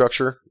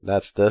 superstructure,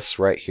 that's this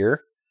right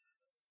here.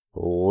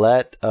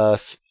 Let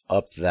us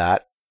up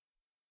that.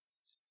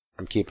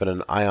 I'm keeping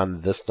an eye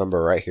on this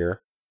number right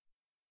here.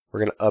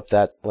 We're going to up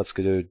that, let's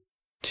go to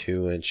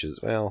 2 inches.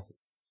 Well,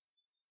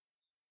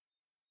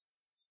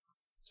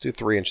 let's do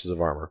 3 inches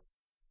of armor.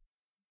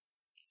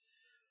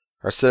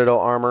 Our Citadel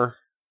armor,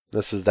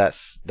 this is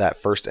that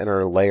first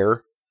inner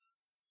layer.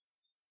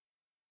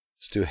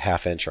 Let's do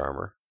 1/2 inch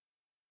armor.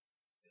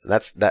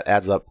 That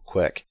adds up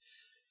quick.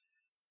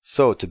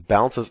 So to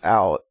balance us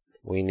out,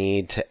 we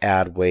need to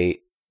add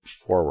weight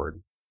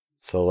forward.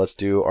 So let's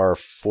do our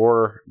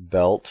 4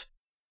 belt.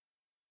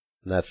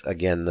 And that's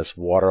again this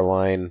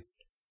waterline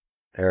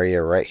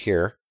area right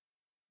here.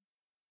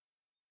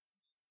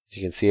 As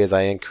you can see, as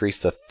I increase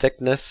the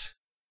thickness,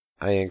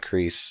 I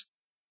increase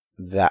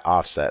that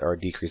offset or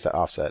decrease that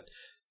offset.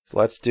 So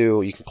let's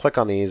do, you can click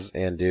on these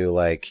and do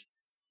like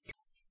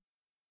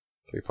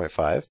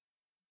 3.5.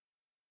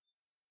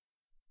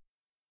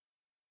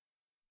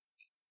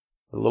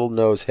 A little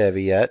nose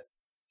heavy yet.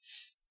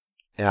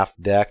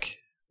 Aft deck,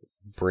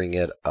 bring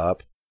it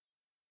up.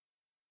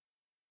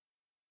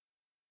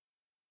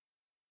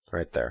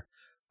 Right there.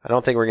 I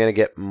don't think we're going to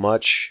get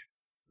much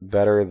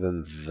better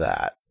than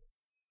that.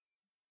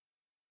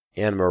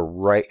 And we're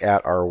right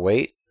at our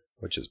weight,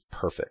 which is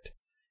perfect.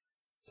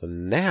 So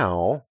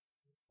now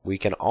we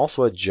can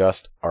also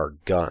adjust our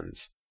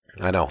guns.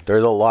 I know,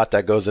 there's a lot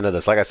that goes into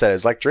this. Like I said,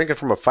 it's like drinking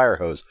from a fire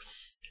hose.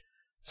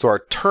 So our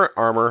turret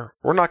armor,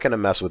 we're not going to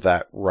mess with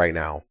that right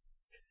now.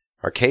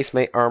 Our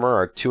casemate armor,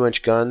 our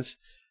 2-inch guns,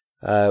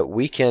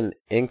 we can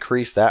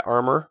increase that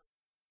armor.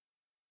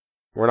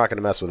 We're not going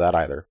to mess with that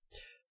either.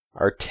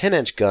 Our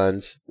 10-inch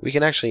guns, we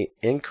can actually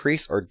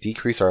increase or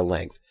decrease our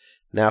length.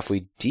 Now, if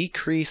we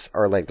decrease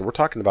our length, we're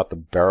talking about the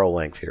barrel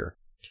length here.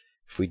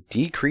 If we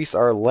decrease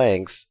our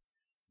length,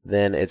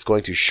 then it's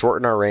going to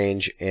shorten our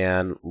range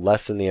and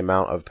lessen the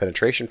amount of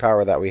penetration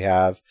power that we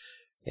have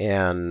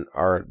and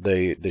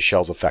the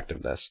shell's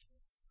effectiveness.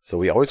 So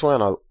we always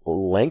want to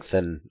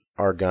lengthen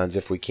our guns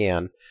if we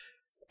can,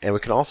 and we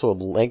can also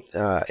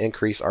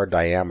increase our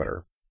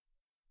diameter.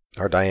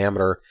 Our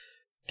diameter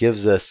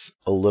gives us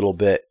a little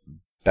bit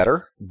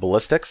better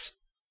ballistics.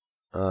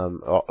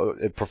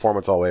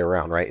 performance all the way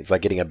around, right? It's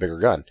like getting a bigger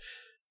gun.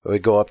 We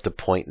go up to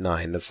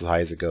 0.9. That's as high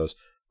as it goes.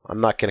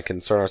 I'm not going to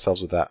concern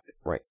ourselves with that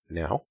right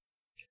now.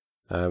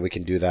 We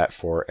can do that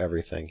for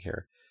everything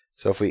here.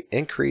 So if we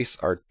increase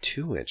our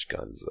 2-inch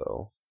guns,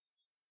 though,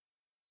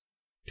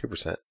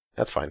 2%,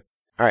 that's fine.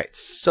 All right,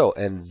 so,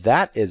 and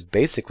that is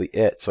basically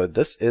it. So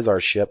this is our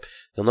ship.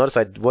 You'll notice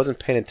I wasn't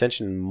paying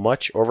attention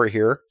much over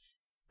here.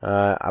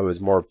 I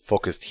was more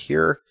focused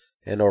here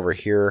and over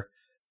here.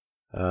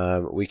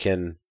 We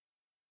can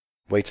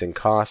weights and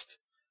cost.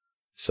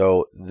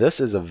 So this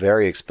is a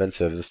very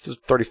expensive. This is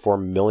a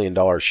 $34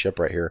 million ship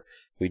right here.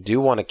 We do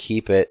want to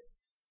keep it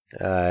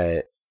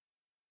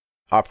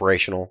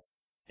operational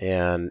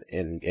and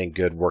in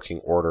good working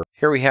order.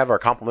 Here we have our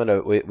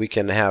complement. We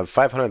can have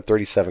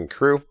 537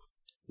 crew.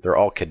 They're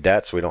all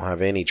cadets. We don't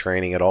have any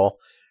training at all.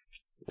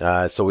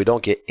 So we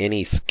don't get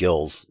any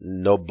skills,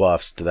 no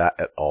buffs to that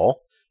at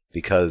all,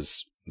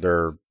 because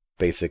they're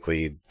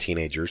basically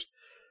teenagers.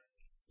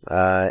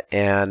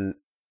 And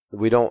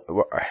we don't,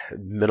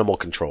 minimal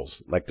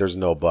controls. Like there's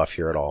no buff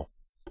here at all.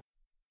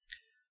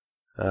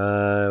 We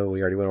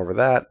already went over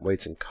that.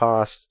 Weights and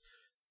costs.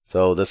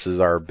 So this is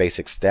our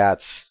basic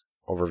stats,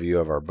 overview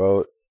of our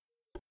boat.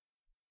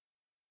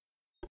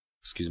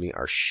 Excuse me,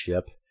 our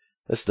ship.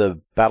 This is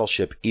the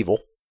battleship Evil.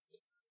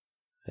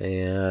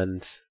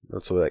 And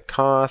that's what it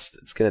costs.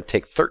 It's going to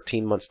take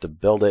 13 months to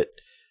build it.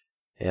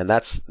 And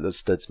that's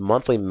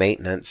monthly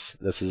maintenance.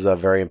 This is a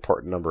very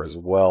important number as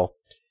well.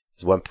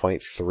 It's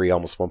 1.3,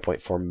 almost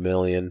 $1.4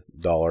 million.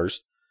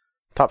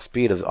 Top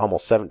speed of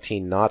almost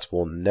 17 knots.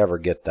 We'll never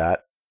get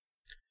that.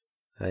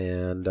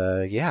 And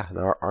yeah,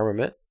 our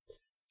armament.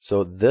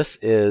 So this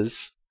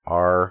is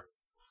our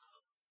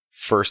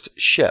first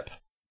ship.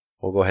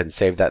 We'll go ahead and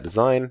save that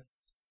design.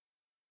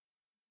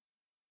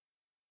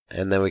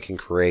 And then we can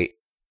create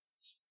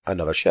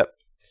another ship.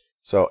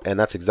 So, and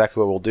that's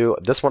exactly what we'll do.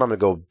 This one I'm going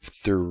to go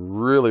through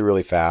really,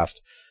 really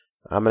fast.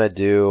 I'm going to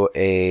do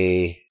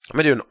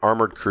an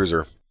armored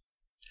cruiser.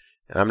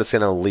 And I'm just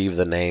going to leave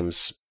the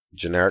names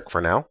generic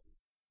for now.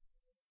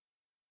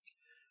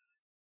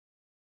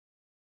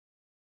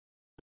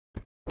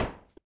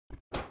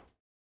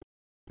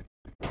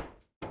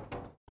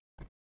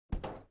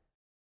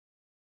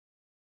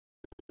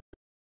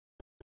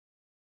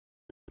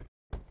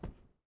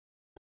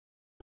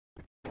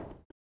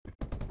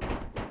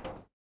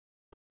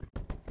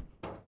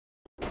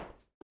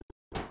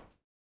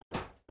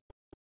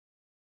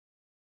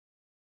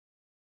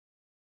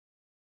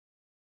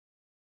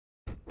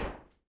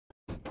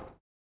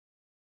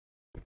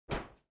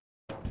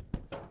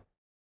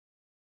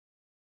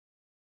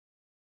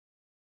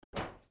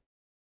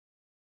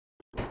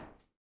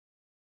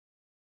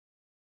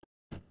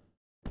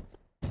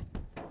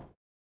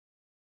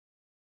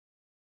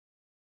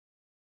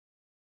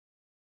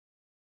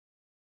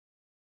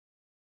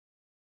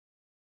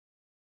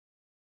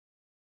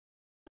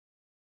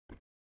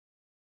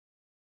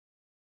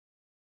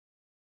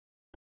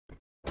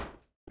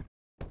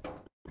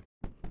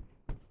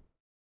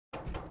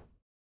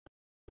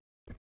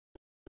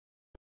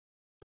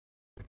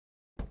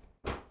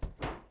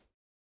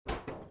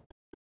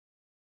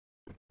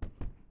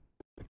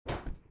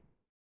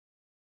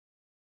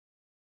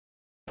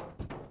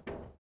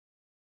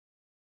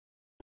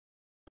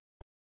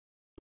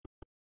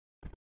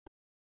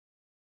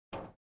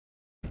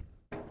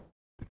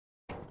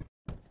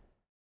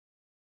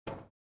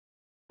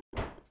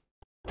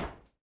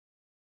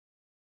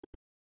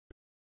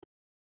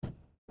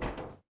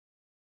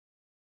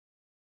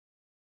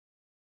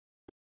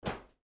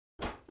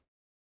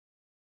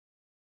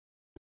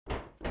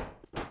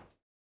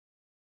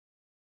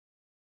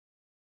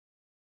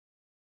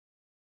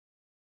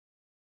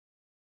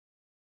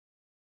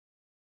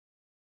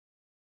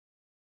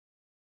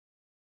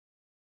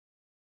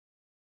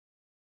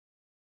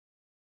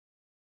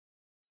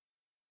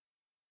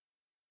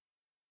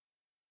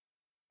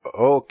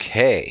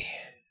 Okay,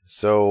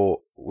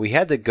 so we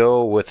had to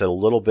go with a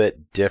little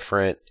bit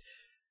different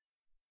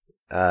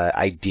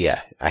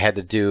idea. I had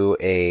to do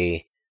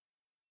a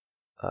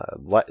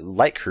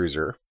light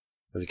cruiser.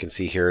 As you can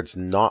see here, it's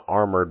not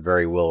armored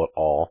very well at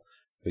all.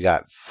 We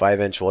got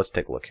 5-inch. Well, let's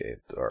take a look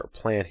at our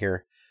plan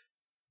here.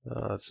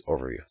 Let's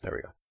overview. There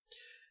we go.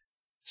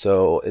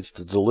 So it's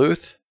the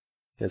Duluth.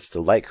 It's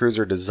the light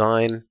cruiser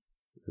design.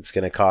 It's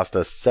going to cost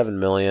us $7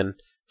 million.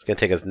 It's going to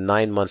take us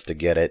 9 months to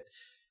get it.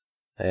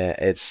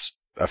 It's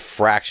a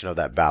fraction of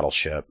that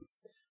battleship.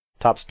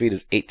 Top speed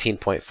is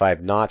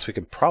 18.5 knots. We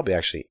could probably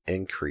actually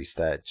increase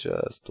that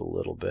just a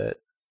little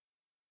bit.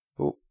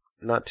 Ooh,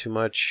 not too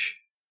much.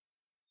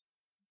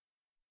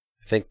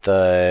 I think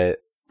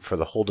for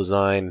the whole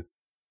design,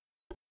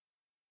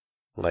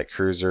 light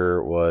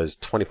cruiser was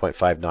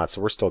 20.5 knots,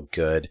 so we're still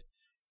good.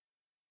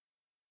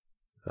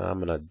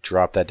 I'm going to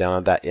drop that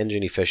down. That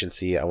engine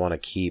efficiency I want to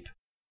keep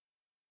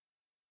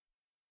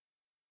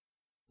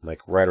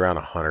like right around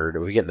 100.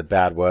 If we get in the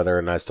bad weather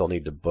and I still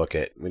need to book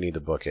it, we need to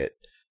book it.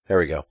 There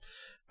we go.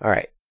 All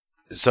right.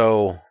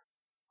 So,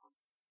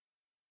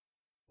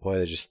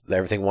 boy,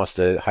 everything wants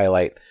to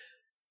highlight.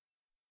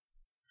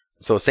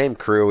 So same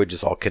crew, we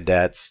just all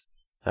cadets.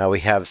 We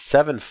have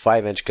 7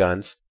 5-inch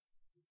guns.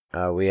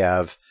 We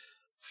have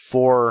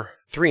 4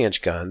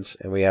 3-inch guns,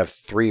 and we have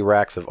 3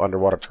 racks of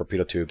underwater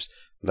torpedo tubes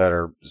that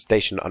are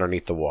stationed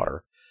underneath the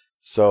water.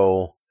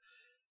 So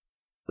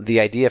the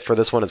idea for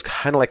this one is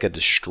kind of like a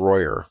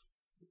destroyer,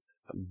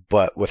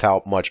 but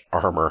without much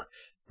armor.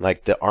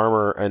 Like, the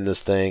armor in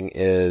this thing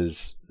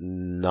is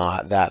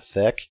not that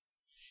thick,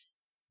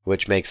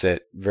 which makes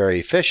it very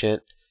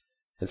efficient.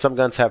 And some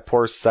guns have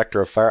poor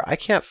sector of fire. I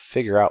can't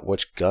figure out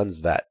which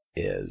guns that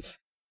is.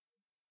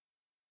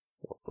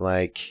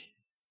 Like,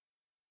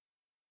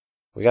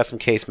 we got some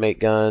casemate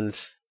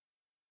guns.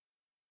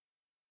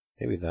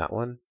 Maybe that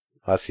one?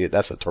 Oh, I see it.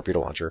 That's a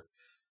torpedo launcher.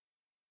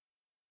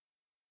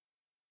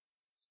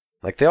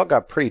 Like, they all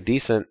got pretty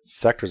decent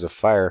sectors of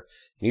fire.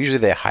 Usually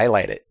they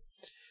highlight it.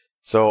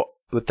 So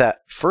with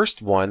that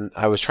first one,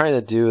 I was trying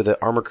to do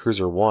the Armor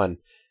Cruiser 1,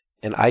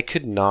 and I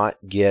could not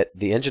get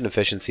the engine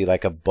efficiency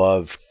like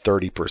above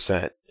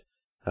 30%.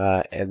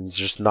 And there's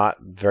just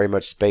not very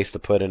much space to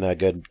put in a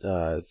good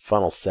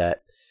funnel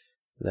set.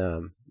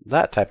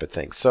 That type of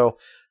thing. So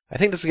I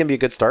think this is going to be a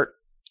good start.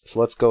 So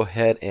let's go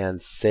ahead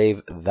and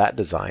save that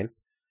design.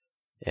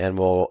 And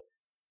we'll,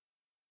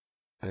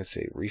 let's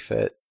see,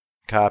 refit,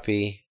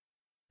 copy,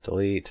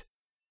 delete.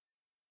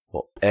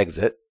 We'll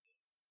exit.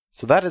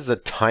 So that is the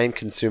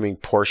time-consuming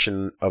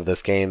portion of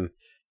this game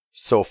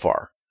so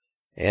far.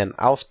 And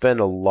I'll spend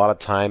a lot of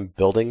time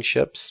building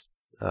ships,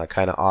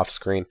 kind of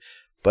off-screen.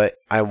 But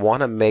I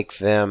want to make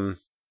them...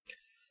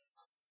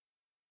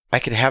 I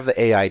can have the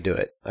AI do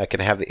it. I can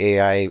have the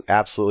AI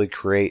absolutely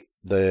create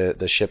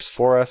the ships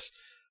for us,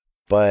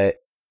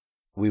 but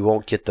we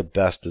won't get the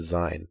best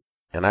design.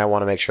 And I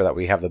want to make sure that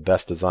we have the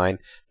best design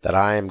that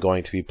I am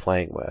going to be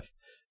playing with.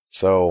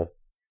 So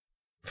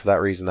for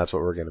that reason, that's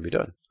what we're going to be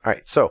doing. All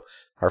right, so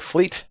our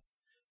fleet,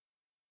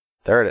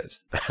 there it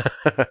is.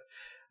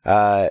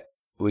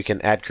 We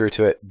can add crew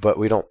to it, but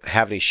we don't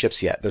have any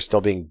ships yet. They're still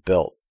being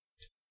built.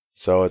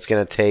 So it's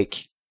going to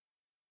take,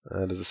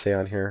 does it say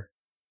on here?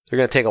 They're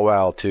going to take a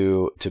while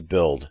to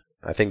build.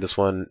 I think this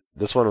one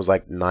was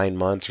like 9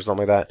 months or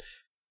something like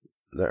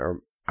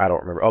that. I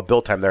don't remember. Oh,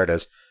 build time, there it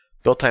is.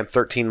 Build time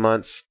 13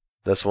 months.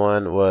 This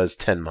one was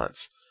 10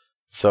 months.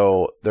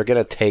 So they're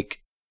going to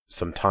take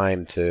some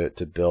time to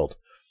build.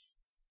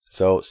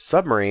 So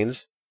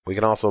submarines, we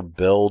can also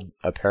build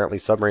apparently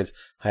submarines.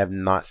 I have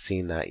not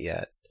seen that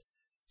yet.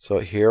 So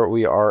here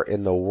we are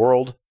in the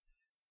world.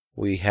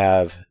 We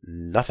have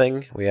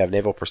nothing. We have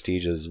naval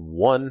prestige as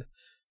 1.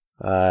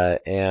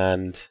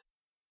 And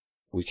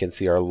we can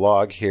see our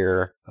log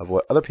here of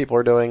what other people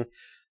are doing.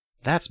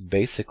 That's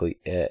basically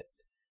it.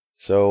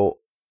 So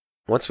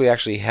once we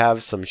actually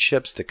have some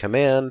ships to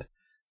command,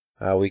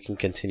 we can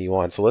continue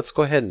on. So let's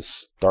go ahead and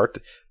start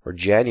for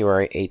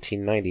January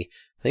 1890.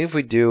 I think if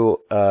we do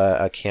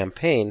a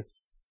campaign,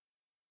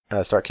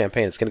 start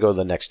campaign, it's going to go to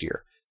the next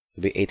year.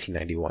 It'll be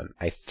 1891,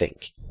 I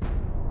think.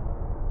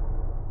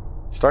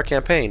 Start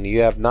campaign.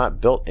 You have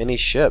not built any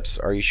ships.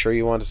 Are you sure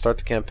you want to start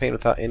the campaign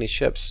without any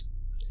ships?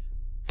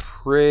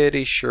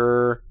 Pretty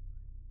sure.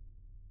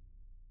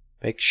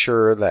 Make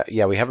sure that,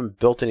 yeah, we haven't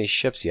built any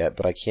ships yet,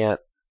 but I can't.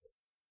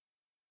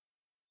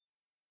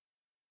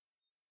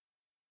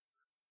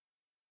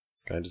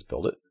 Can I just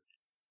build it?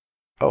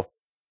 Oh.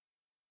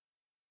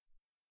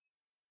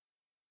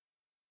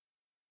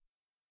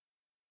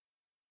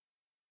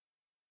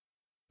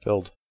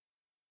 Build.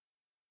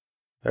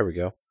 There we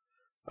go.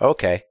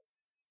 Okay.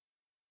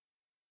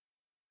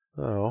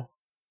 Oh.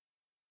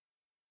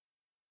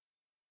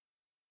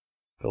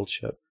 Build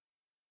ship.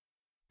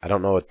 I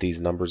don't know what these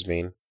numbers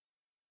mean.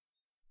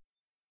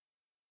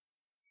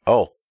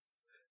 Oh.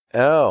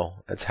 Oh.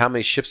 That's how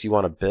many ships you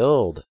want to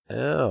build.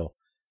 Oh.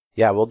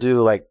 Yeah, we'll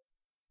do like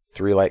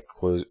 3 light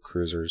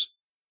cruisers.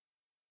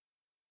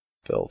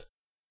 Build.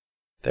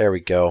 There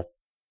we go.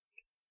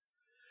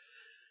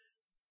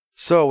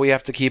 So we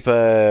have to keep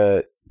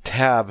a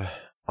tab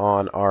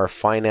on our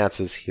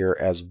finances here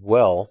as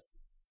well,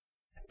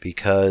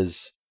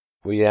 because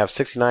we have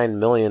 69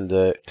 million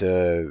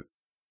to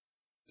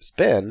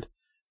spend,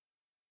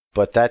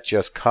 but that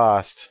just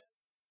cost,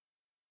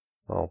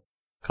 well,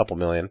 a couple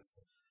million.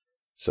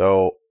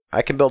 So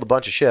I can build a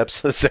bunch of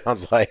ships. It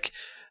sounds like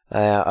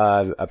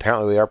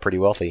apparently we are pretty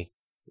wealthy.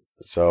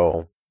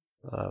 So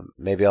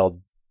maybe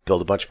I'll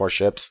build a bunch more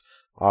ships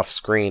off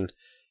screen,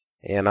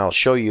 and I'll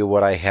show you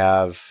what I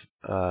have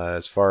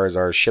as far as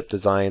our ship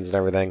designs and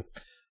everything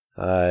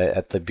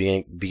at the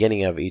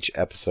beginning of each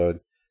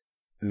episode.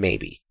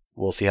 Maybe.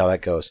 We'll see how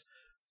that goes.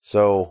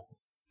 So,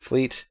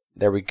 fleet,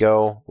 there we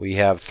go. We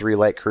have 3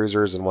 light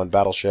cruisers and 1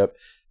 battleship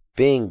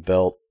being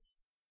built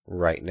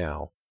right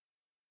now.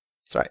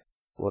 That's right.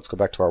 Let's go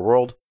back to our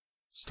world.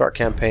 Start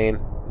campaign.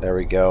 There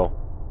we go.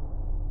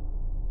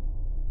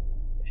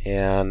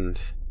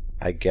 And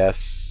I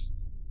guess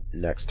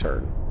next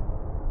turn.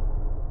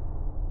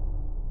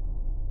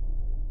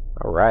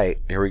 Alright,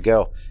 here we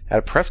go. At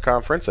a press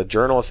conference, a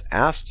journalist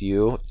asked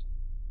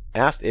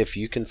if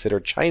you consider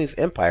Chinese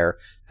Empire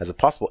as a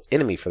possible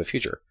enemy for the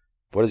future.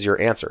 What is your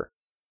answer?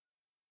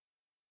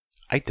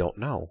 I don't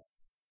know.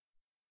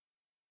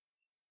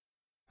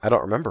 I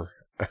don't remember.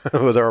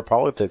 There are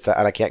politics,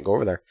 and I can't go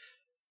over there.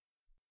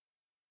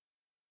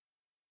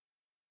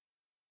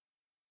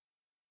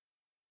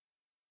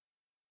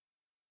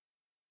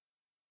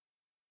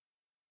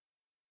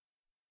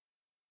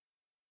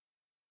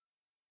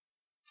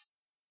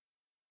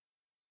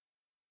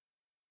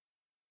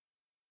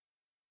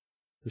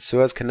 The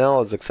Suez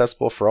Canal is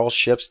accessible for all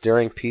ships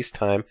during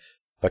peacetime,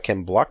 but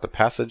can block the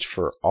passage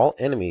for all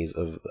enemies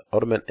of the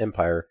Ottoman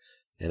Empire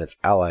and its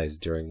allies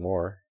during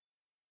war.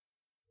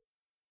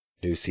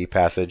 New sea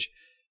passage.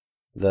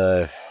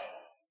 The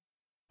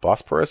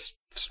Bosporus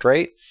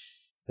Strait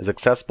is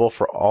accessible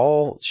for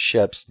all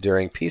ships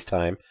during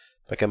peacetime,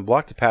 but can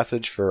block the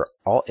passage for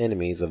all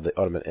enemies of the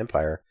Ottoman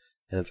Empire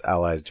and its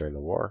allies during the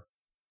war.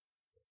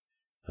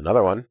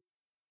 Another one.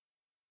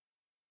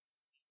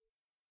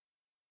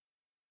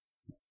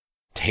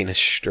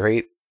 Danish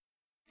Strait.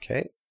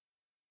 Okay.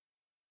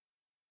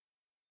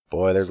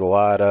 Boy, there's a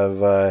lot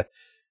of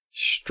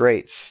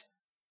straits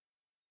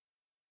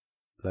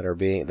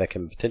that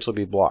can potentially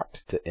be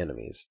blocked to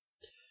enemies.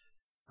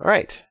 All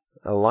right,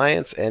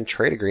 alliance and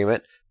trade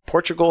agreement.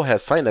 Portugal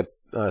has signed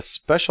a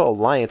special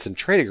alliance and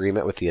trade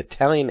agreement with the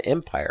Italian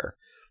Empire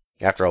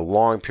after a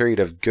long period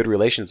of good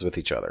relations with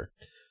each other.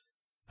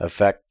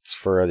 Effects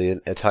for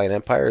the Italian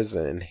Empire is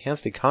an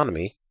enhanced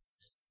economy.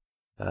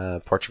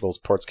 Portugal's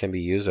ports can be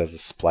used as a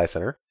supply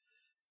center.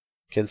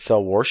 Can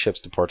sell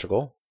warships to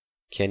Portugal.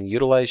 Can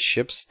utilize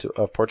ships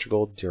of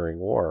Portugal during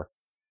war.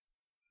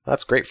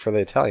 That's great for the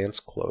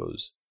Italians.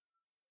 Close.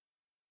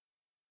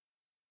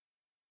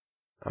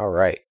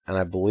 Alright, and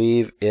I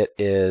believe it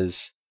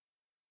is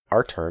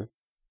our turn.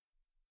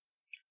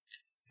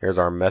 Here's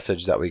our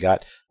message that we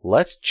got.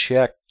 Let's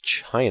check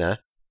China.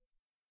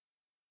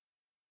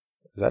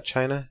 Is that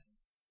China?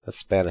 That's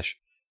Spanish.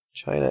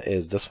 China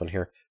is this one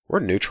here. We're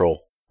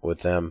neutral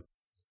with them,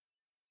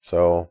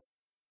 so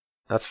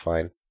that's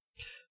fine.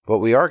 But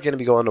we are going to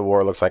be going to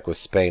war, looks like, with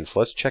Spain. So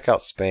let's check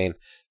out Spain.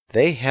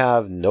 They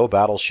have no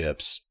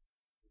battleships,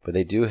 but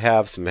they do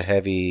have some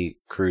heavy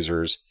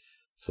cruisers,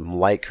 some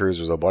light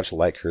cruisers, a bunch of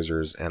light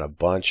cruisers, and a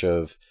bunch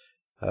of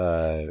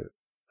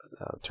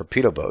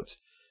torpedo boats.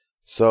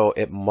 So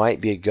it might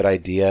be a good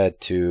idea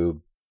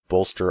to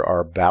bolster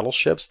our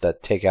battleships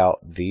that take out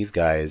these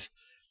guys,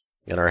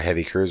 and our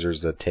heavy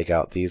cruisers that take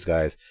out these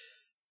guys.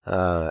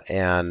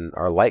 And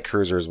our light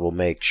cruisers will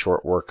make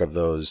short work of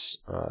those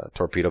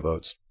torpedo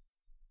boats.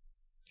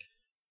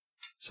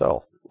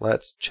 So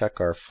let's check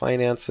our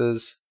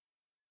finances.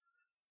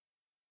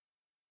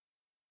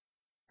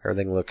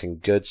 Everything looking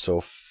good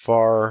so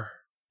far.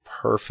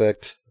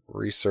 Perfect.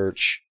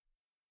 Research.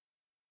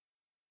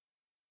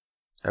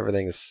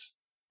 Everything is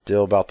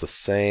still about the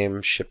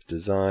same. Ship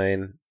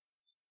design.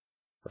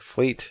 Our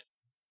fleet.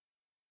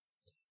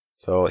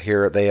 So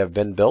here they have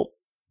been built.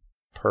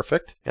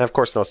 Perfect. And of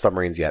course no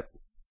submarines yet.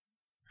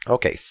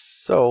 Okay,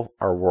 so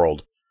our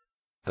world.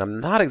 And I'm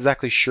not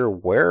exactly sure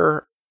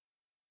where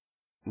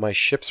my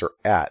ships are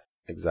at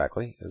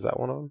exactly. Is that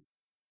one of them?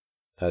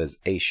 That is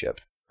a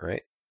ship,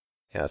 right?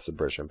 Yeah, it's the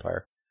British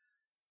Empire.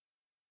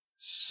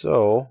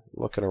 So,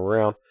 looking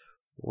around,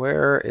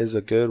 where is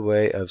a good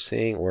way of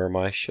seeing where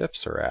my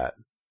ships are at?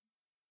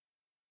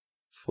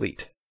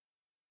 Fleet.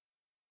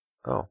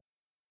 Oh.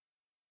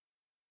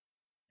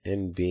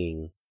 In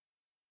being.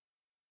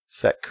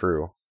 Set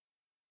crew.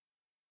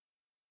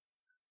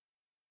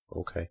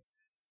 Okay.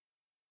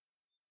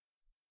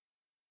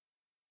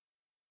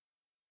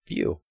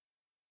 View.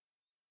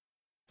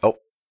 Oh,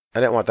 I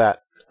didn't want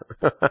that.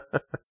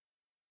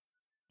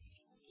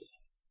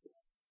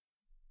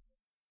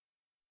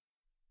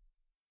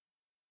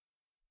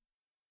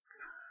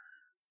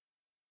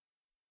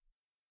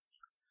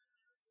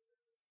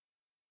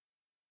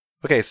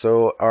 Okay,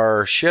 so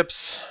our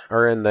ships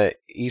are in the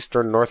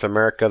Eastern North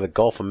America, the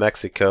Gulf of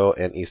Mexico,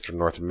 and Eastern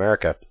North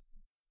America.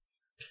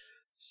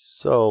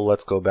 So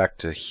let's go back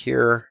to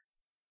here.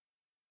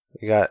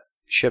 We got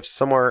ships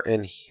somewhere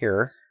in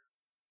here.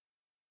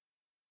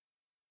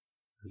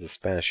 The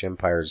Spanish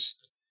Empire's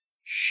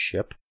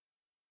ship.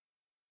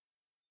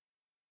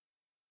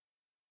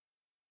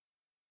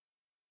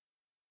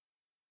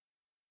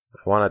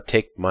 I want to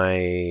take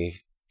my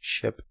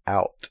ship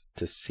out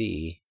to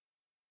sea.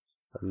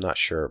 I'm not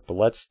sure, but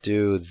let's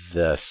do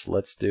this.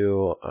 Let's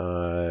do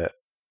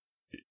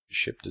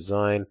ship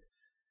design.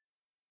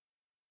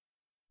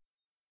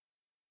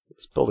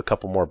 Let's build a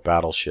couple more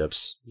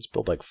battleships. Let's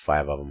build like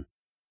 5 of them.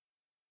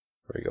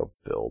 There we go,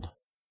 build.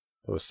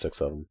 There was 6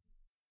 of them.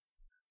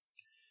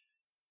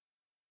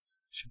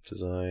 Ship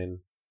design.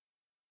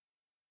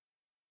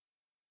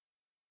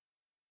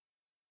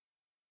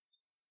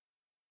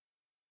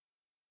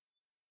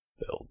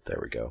 Build. There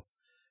we go.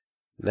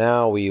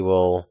 Now we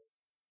will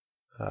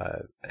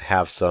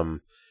have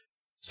some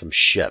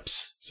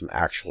ships, some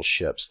actual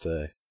ships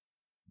to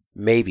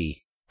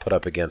maybe put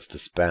up against the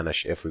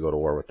Spanish if we go to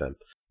war with them.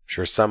 I'm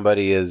sure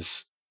somebody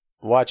is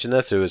watching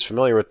this who is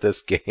familiar with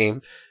this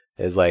game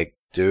is like,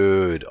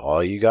 dude,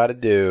 all you got to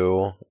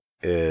do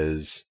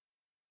is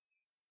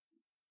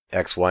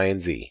X, Y,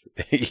 and Z.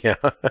 Yeah.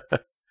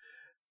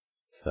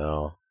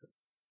 So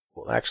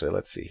Well, actually,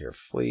 let's see here.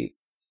 Fleet.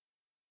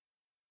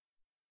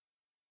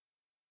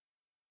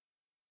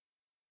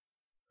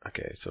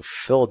 Okay, so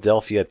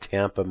Philadelphia,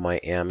 Tampa,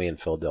 Miami, and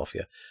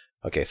Philadelphia.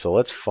 Okay, so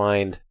let's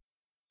find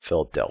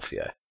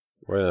Philadelphia.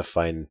 We're going to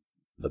find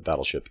the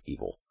battleship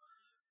Evil.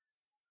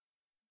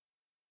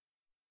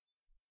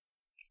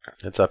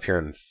 It's up here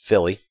in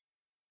Philly.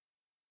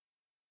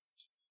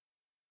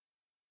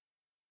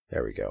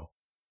 There we go.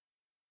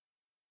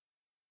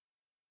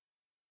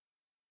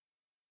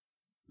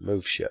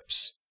 Move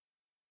ships.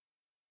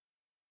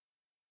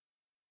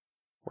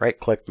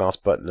 Right-click mouse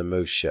button to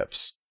move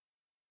ships.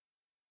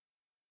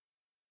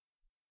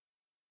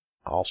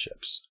 All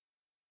ships.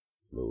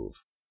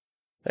 Move.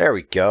 There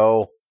we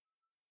go.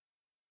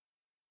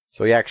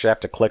 So we actually have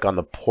to click on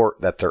the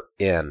port that they're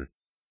in.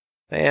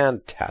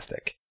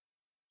 Fantastic.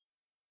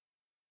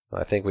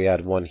 I think we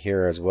had one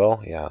here as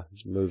well. Yeah,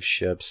 let's move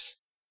ships.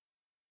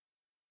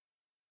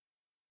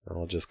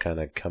 I'll just kind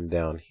of come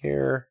down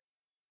here.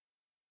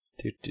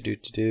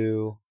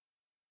 In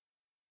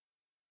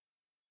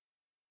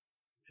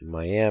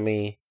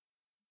Miami.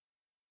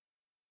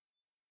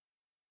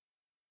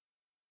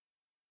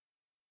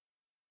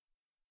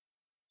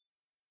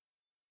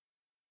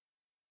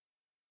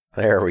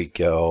 There we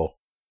go.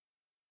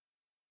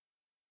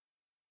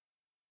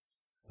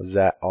 Was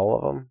that all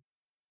of them?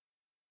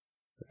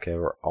 Okay,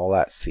 we're all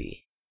at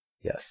sea.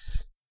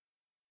 Yes.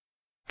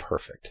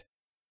 Perfect.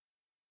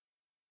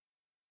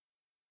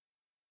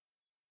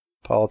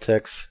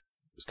 Politics,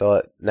 still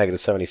at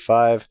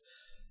 -75.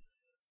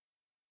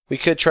 We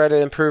could try to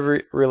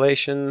improve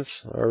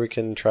relations, or we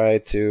can try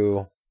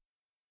to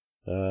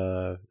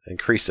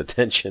increase the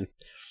tension.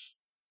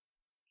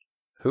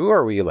 Who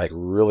are we like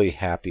really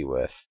happy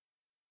with?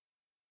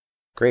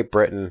 Great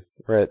Britain,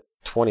 we're at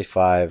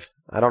 25.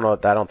 I don't know.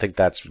 I don't think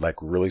that's like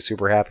really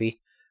super happy.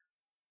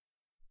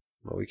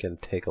 But we can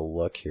take a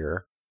look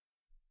here.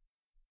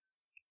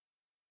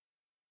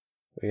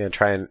 We're going to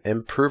try and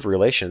improve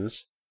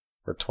relations.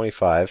 We're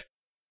 25.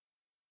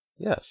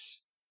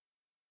 Yes.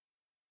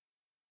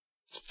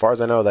 As far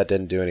as I know, that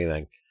didn't do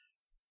anything.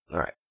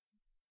 Alright.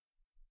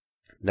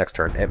 Next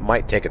turn. It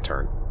might take a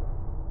turn.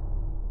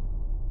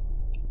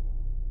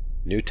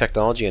 New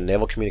technology in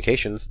naval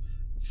communications.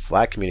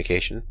 Flag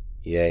communication.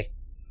 Yay.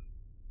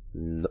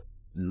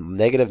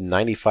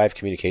 -95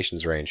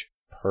 communications range.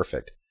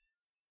 Perfect.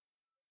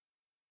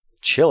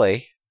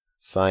 Chile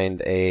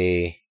signed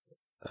a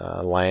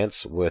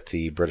alliance with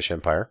the British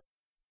Empire.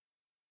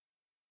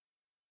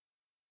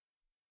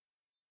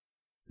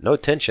 No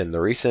tension.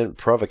 The recent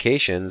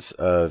provocations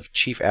of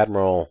Chief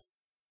Admiral,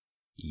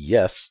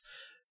 yes,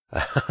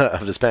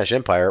 of the Spanish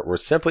Empire were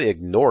simply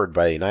ignored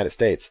by the United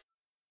States.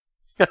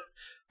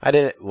 I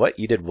didn't. What?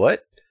 You did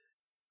what?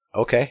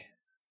 Okay.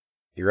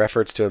 Your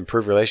efforts to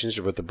improve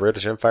relationship with the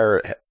British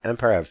Empire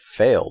have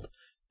failed.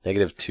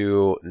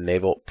 -2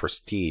 naval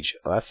prestige.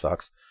 Oh, that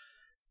sucks.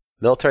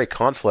 Military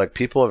conflict.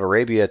 People of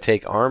Arabia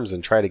take arms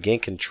and try to gain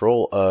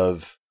control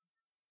of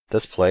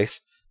this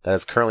place that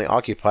is currently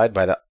occupied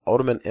by the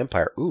Ottoman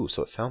Empire. Ooh,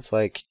 so it sounds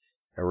like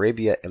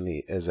Arabia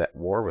is at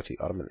war with the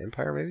Ottoman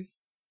Empire, maybe?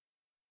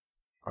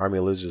 Army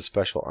loses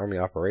special army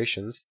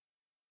operations.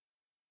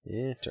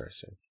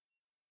 Interesting.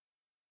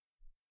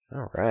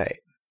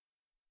 Alright.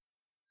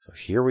 So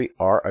here we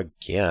are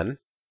again.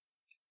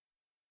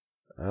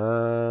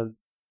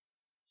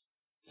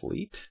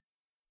 Fleet?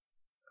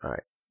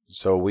 Alright.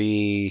 So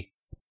we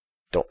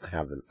don't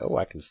have them. Oh,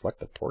 I can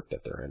select the port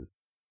that they're in.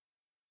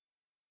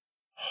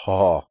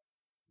 Oh,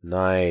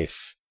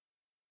 nice.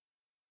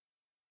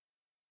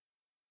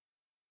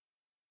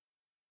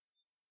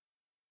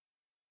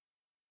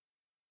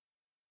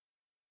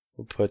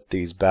 We'll put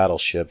these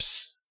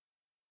battleships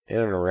in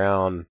and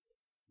around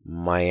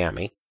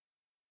Miami.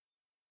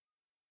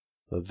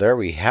 So there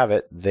we have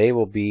it. They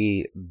will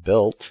be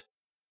built.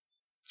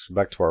 Let's go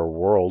back to our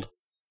world.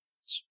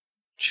 Let's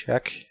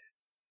check.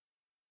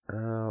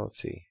 Let's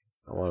see.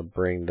 I want to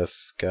bring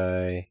this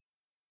guy.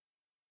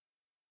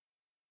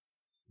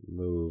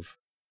 Move.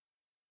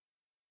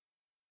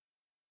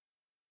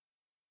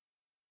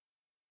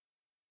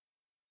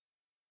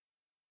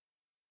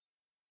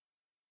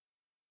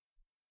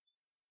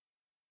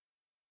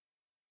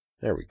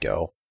 There we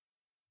go.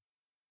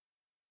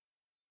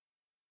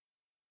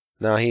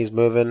 Now he's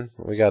moving.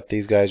 We got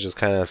these guys just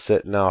kind of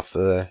sitting off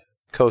the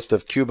coast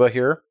of Cuba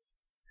here.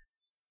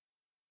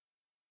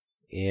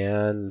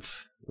 And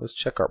let's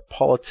check our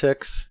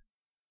politics.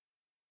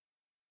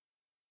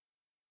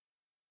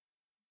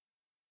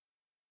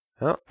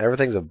 Oh,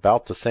 everything's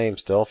about the same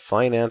still.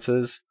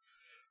 Finances.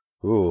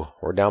 Ooh,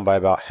 we're down by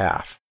about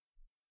half.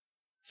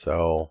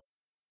 So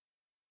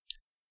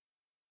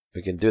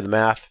we can do the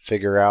math,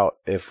 figure out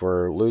if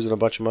we're losing a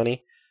bunch of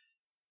money,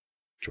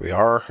 which we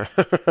are.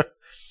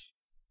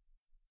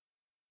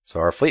 So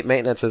our fleet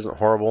maintenance isn't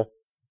horrible,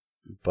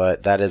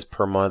 but that is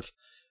per month.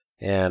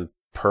 And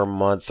per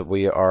month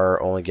we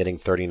are only getting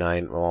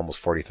 39, well, almost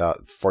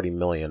 40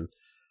 million.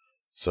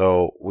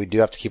 So we do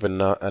have to keep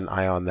an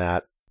eye on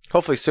that.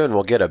 Hopefully soon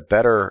we'll get a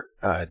better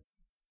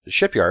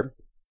shipyard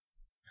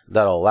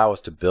that'll allow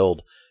us to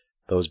build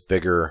those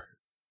bigger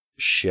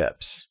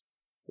ships.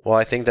 Well,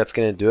 I think that's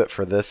going to do it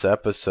for this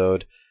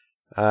episode.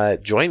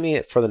 Join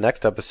me for the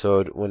next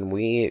episode when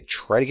we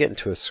try to get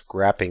into a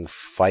scrapping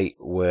fight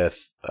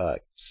with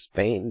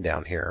Spain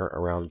down here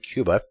around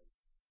Cuba.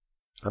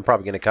 I'm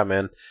probably going to come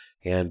in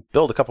and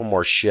build a couple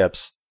more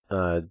ships,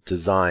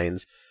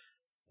 designs,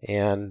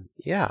 and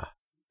yeah.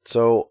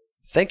 So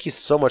thank you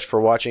so much for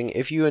watching.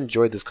 If you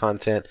enjoyed this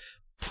content,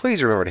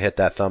 please remember to hit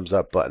that thumbs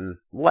up button,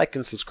 like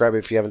and subscribe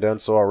if you haven't done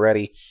so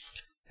already,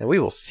 and we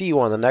will see you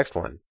on the next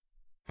one.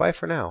 Bye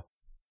for now.